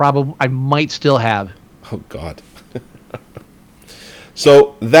 which I might still have. Oh, God.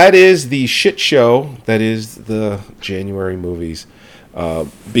 So that is the shit show. That is the January movies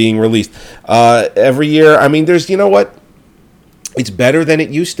being released. Every year, I mean, there's... You know what? It's better than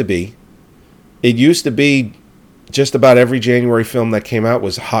it used to be. It used to be just about every January film that came out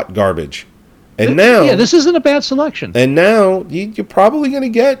was hot garbage. And now... Yeah, this isn't a bad selection. And now you're probably going to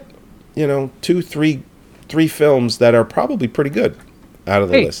get, 2, 3 films that are probably pretty good out of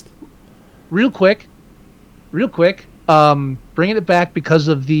the list. Real quick, bringing it back because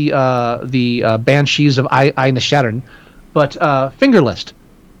of the Banshees of Inisherin, but Finger List.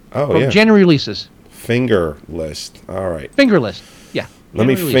 Oh, yeah. January releases. Finger List. All right. Finger List. Yeah. Let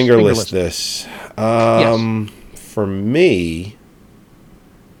me finger list this. Yes. For me...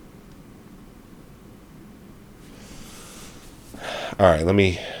 All right, let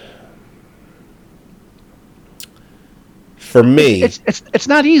me... For me... It's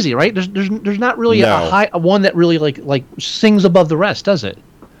not easy, right? There's not really a one that really like sings above the rest, does it?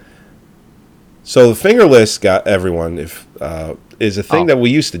 So the finger list, got everyone, is a thing that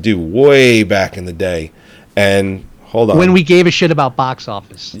we used to do way back in the day. And hold on. When we gave a shit about box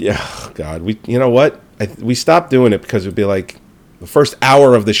office. Yeah, God. You know what? We stopped doing it because it would be like the first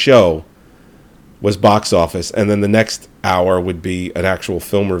hour of the show was box office, and then the next hour would be an actual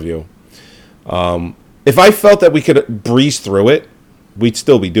film review. If I felt that we could breeze through it, we'd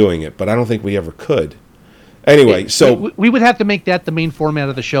still be doing it, but I don't think we ever could. Anyway, so... We would have to make that the main format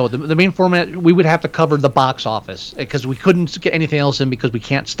of the show. The main format, we would have to cover the box office, because we couldn't get anything else in because we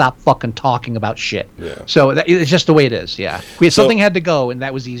can't stop fucking talking about shit. Yeah. So it's just the way it is, yeah. Something had to go, and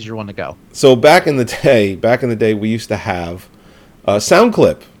that was the easier one to go. So back in the day, we used to have a sound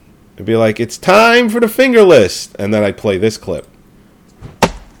clip. It'd be like, it's time for the finger list. And then I'd play this clip.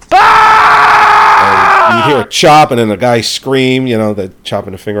 And you'd hear a chop, and then a guy scream, the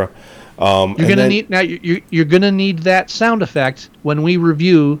chopping the finger off. You're gonna need that sound effect when we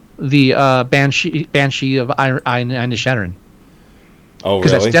review the Banshee of Inisherin. Oh, really?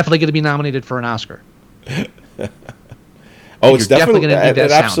 Because that's definitely going to be nominated for an Oscar. It's definitely going to need that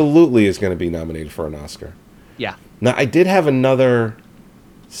sound. It absolutely is going to be nominated for an Oscar. Yeah. Now, I did have another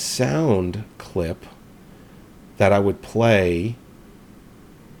sound clip that I would play.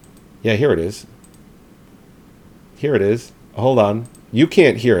 Yeah, here it is. Here it is. Hold on. You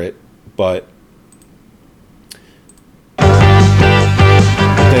can't hear it, but...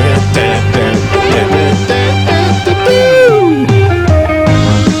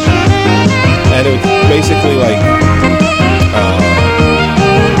 And it was basically like...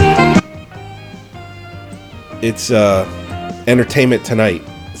 it's Entertainment Tonight.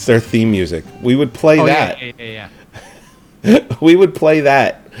 It's their theme music. We would play that. Yeah. We would play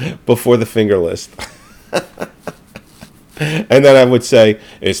that before the finger list. And then I would say,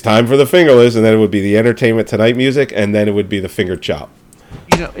 it's time for the finger list, and then it would be the Entertainment Tonight music, and then it would be the finger chop.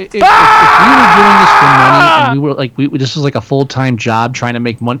 if we were doing this for money and we were like, this is like a full-time job trying to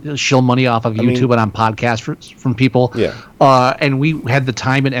make money, shill money off of YouTube and on podcasts from people. Yeah. And we had the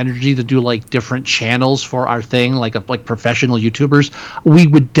time and energy to do like different channels for our thing, like professional YouTubers, we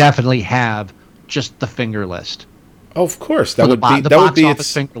would definitely have just the finger list. Oh, of course, that would be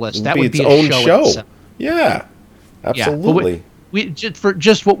its finger list. That would be its own show. Yeah, absolutely. Yeah, we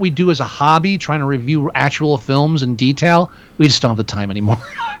just what we do as a hobby, trying to review actual films in detail. We just don't have the time anymore.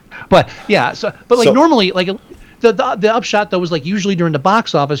 But yeah, normally, like the upshot though was like usually during the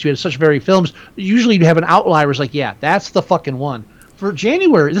box office, you had such varied films. Usually you have an outlier. It's like, yeah, that's the fucking one. For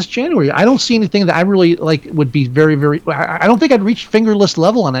this January, I don't see anything that I really like would be very, very. I don't think I'd reach finger list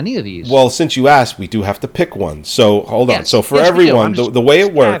level on any of these. Well, since you asked, we do have to pick one. So hold on. So for everyone, the way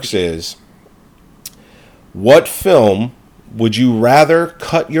it works is, what film would you rather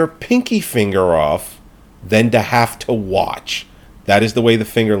cut your pinky finger off than to have to watch? That is the way the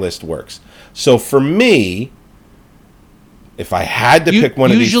finger list works. So for me, if I had to pick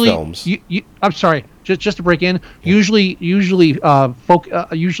one of these films, I'm sorry, just to break in. Usually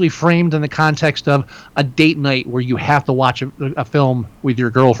framed in the context of a date night where you have to watch a film with your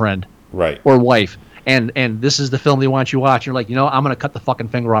girlfriend, right, or wife, and this is the film they want you to watch. You're like, I'm going to cut the fucking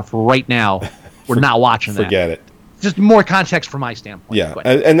finger off right now. We're not watching that. Forget it. Just more context from my standpoint. Yeah,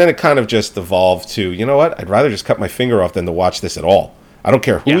 and then it kind of just evolved to, you know what? I'd rather just cut my finger off than to watch this at all. I don't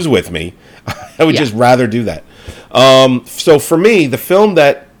care who's with me. I would just rather do that. So for me, the film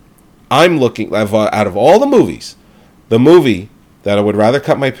that I'm looking out of all the movies, the movie that I would rather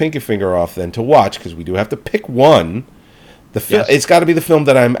cut my pinky finger off than to watch, because we do have to pick one, it's got to be the film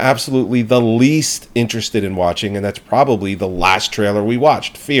that I'm absolutely the least interested in watching, and that's probably the last trailer we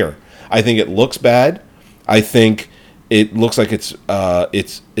watched, Fear. I think it looks bad. I think it looks like it's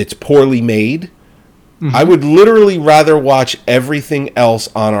poorly made. Mm-hmm. I would literally rather watch everything else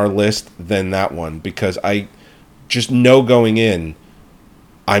on our list than that one, because I just know going in,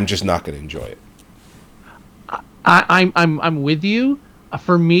 I'm just not going to enjoy it. I'm with you.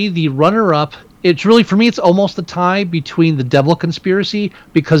 For me, the runner-up, it's really, for me, it's almost a tie between The Devil Conspiracy,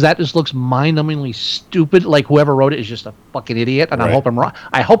 because that just looks mind-numbingly stupid. Like whoever wrote it is just a fucking idiot, and right.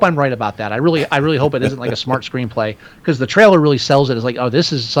 I hope I'm right about that. I really hope it isn't like a smart screenplay, because the trailer really sells it as like, oh,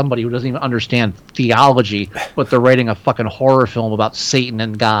 this is somebody who doesn't even understand theology, but they're writing a fucking horror film about Satan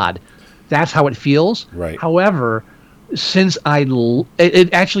and God. That's how it feels. Right. However, since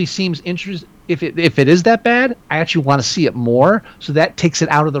it actually seems interesting. If it is that bad, I actually want to see it more. So that takes it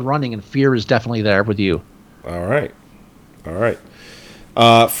out of the running, and Fear is definitely there with you. All right.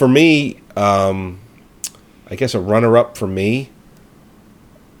 For me, I guess a runner-up for me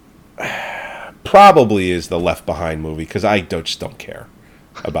probably is the Left Behind movie, because I just don't care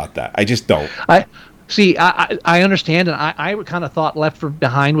about that. I just don't. I understand, and I kind of thought Left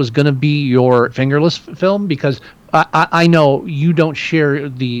Behind was going to be your fingerless film, because I know you don't share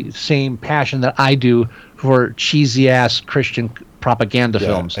the same passion that I do for cheesy-ass Christian propaganda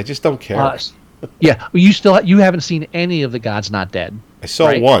films. I just don't care. You haven't seen any of The God's Not Dead. I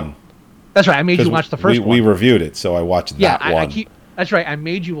saw one. That's right. I made you watch the first one. We reviewed it, so I watched that one. That's right. I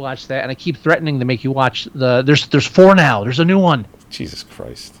made you watch that, and I keep threatening to make you watch There's 4 now. There's a new one. Jesus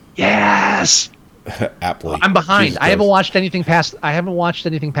Christ. Yes. Aptly. I'm behind. I haven't watched anything past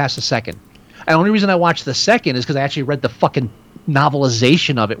the second. And the only reason I watched the second is because I actually read the fucking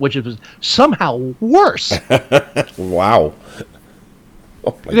novelization of it, which was somehow worse. Wow.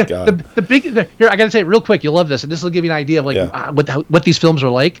 Oh my God. Here, I got to say it real quick. You'll love this, and this will give you an idea of what these films are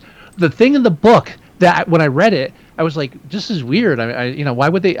like. The thing in the book that when I read it, I was like, this is weird. Why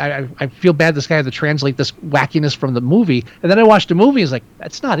would they? I feel bad this guy had to translate this wackiness from the movie. And then I watched the movie. It's like,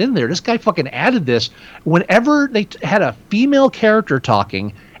 that's not in there. This guy fucking added this. Whenever they had a female character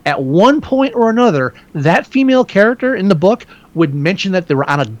talking, at one point or another, that female character in the book would mention that they were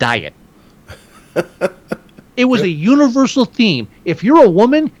on a diet. It was a universal theme. If you're a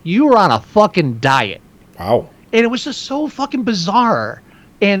woman, you are on a fucking diet. Wow. And it was just so fucking bizarre.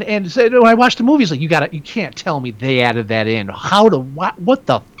 And so when I watched the movie, it's like, you can't tell me they added that in. What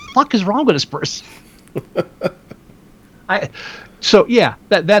the fuck is wrong with this person? So yeah,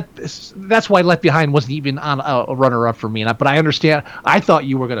 that's why Left Behind wasn't even on a runner-up for me. But I understand. I thought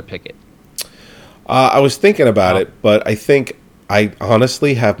you were going to pick it. I was thinking about it, but I think I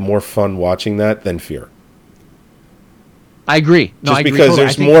honestly have more fun watching that than Fear. I agree. No, just because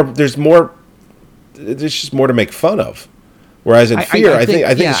totally. There's just more to make fun of. Whereas in Fear, I think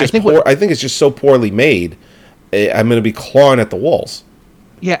it's just I think it's just so poorly made. I'm going to be clawing at the walls.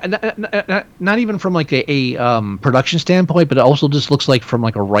 Yeah, not even from like a production standpoint, but it also just looks like from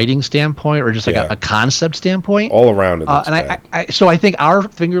like a writing standpoint or just like a concept standpoint. All around it. And so I think our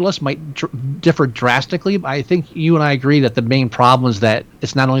finger list might differ drastically. But I think you and I agree that the main problem is that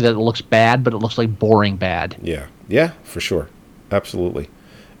it's not only that it looks bad, but it looks like boring bad. Yeah, for sure, absolutely.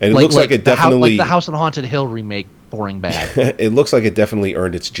 And it looks like it definitely like the House on Haunted Hill remake, boring bad. It looks like it definitely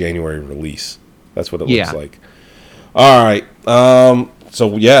earned its January release. That's what it looks like. All right.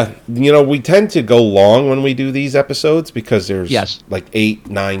 So yeah, we tend to go long when we do these episodes because there's like 8,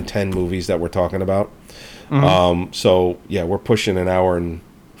 9, 10 movies that we're talking about. Mm-hmm. So yeah, we're pushing an hour and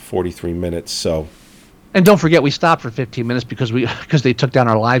 43 minutes. So, and don't forget, we stopped for 15 minutes because they took down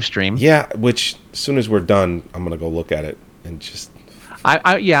our live stream. Yeah, which as soon as we're done, I'm gonna go look at it and just.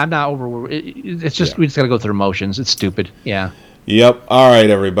 I'm not over. It's just we just gotta go through motions. It's stupid. Yeah. Yep. All right,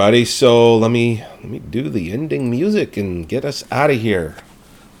 everybody. So let me do the ending music and get us out of here.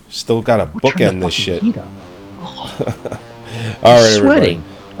 Still got to bookend this shit. All right, everybody.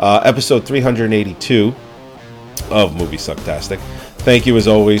 Episode 382 of Movie Sucktastic. Thank you as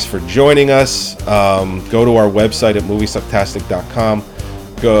always for joining us. Go to our website at moviesucktastic.com.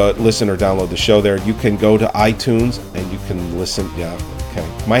 Go listen or download the show there. You can go to iTunes and you can listen. Yeah. Okay.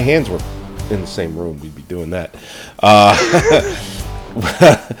 My hands were in the same room, we'd be doing that.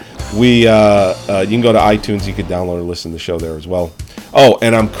 You can go to iTunes, you can download or listen to the show there as well. Oh,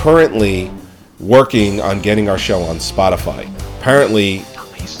 and I'm currently working on getting our show on Spotify. Apparently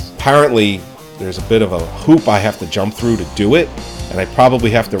there's a bit of a hoop I have to jump through to do it, and I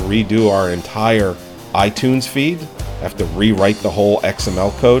probably have to redo our entire iTunes feed. I have to rewrite the whole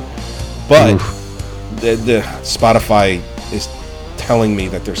XML code. But the Spotify is telling me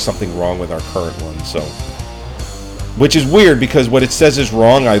that there's something wrong with our current one, so which is weird because what it says is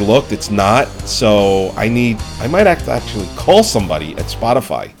wrong. I looked, it's not. So I might actually call somebody at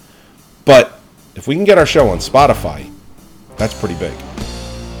Spotify. But if we can get our show on Spotify, that's pretty big.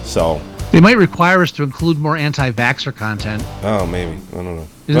 So they might require us to include more anti-vaxxer content. Oh, maybe. I don't know.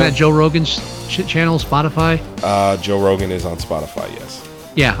 Isn't that Joe Rogan's channel, Spotify? Joe Rogan is on Spotify, yes.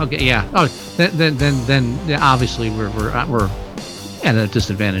 Yeah. Okay. Yeah. Oh, then obviously we're at a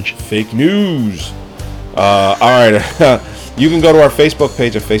disadvantage. Fake news. All right. You can go to our Facebook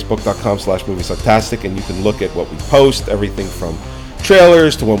page at facebook.com/moviesucktastic, and you can look at what we post, everything from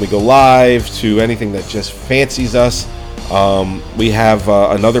trailers to when we go live to anything that just fancies us. We have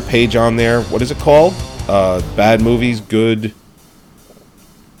another page on there. What is it called? Bad Movies, Good...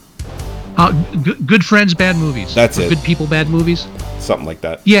 Good Friends, Bad Movies. That's it. Good People, Bad Movies. Something like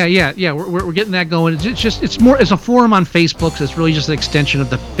that. Yeah. We're getting that going. It's a forum on Facebook, so it's really just an extension of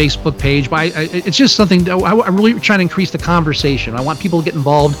the Facebook page. But it's just something I'm really trying to increase the conversation. I want people to get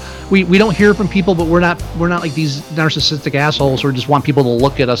involved. We don't hear from people, but we're not like these narcissistic assholes who just want people to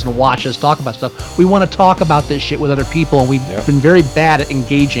look at us and watch us talk about stuff. We want to talk about this shit with other people, and we've been very bad at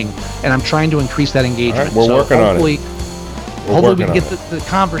engaging. And I'm trying to increase that engagement. All right, we're working on it. Hopefully we can get the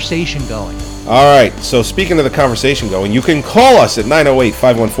conversation going. All right, so speaking of the conversation going, you can call us at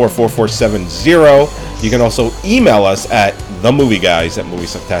 908-514-4470. You can also email us at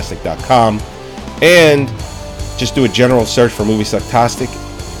themovieguys@moviesucktastic.com. And just do a general search for Movie Sucktastic,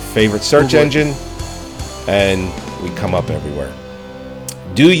 favorite search engine, and we come up everywhere.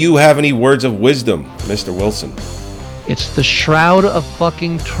 Do you have any words of wisdom, Mr. Wilson? It's the Shroud of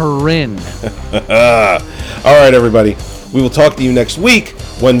fucking Turin. All right, everybody. We will talk to you next week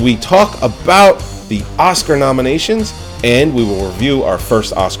when we talk about the Oscar nominations and we will review our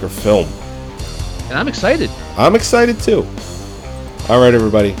first Oscar film. And I'm excited. I'm excited too. All right,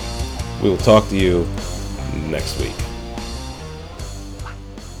 everybody. We will talk to you next week.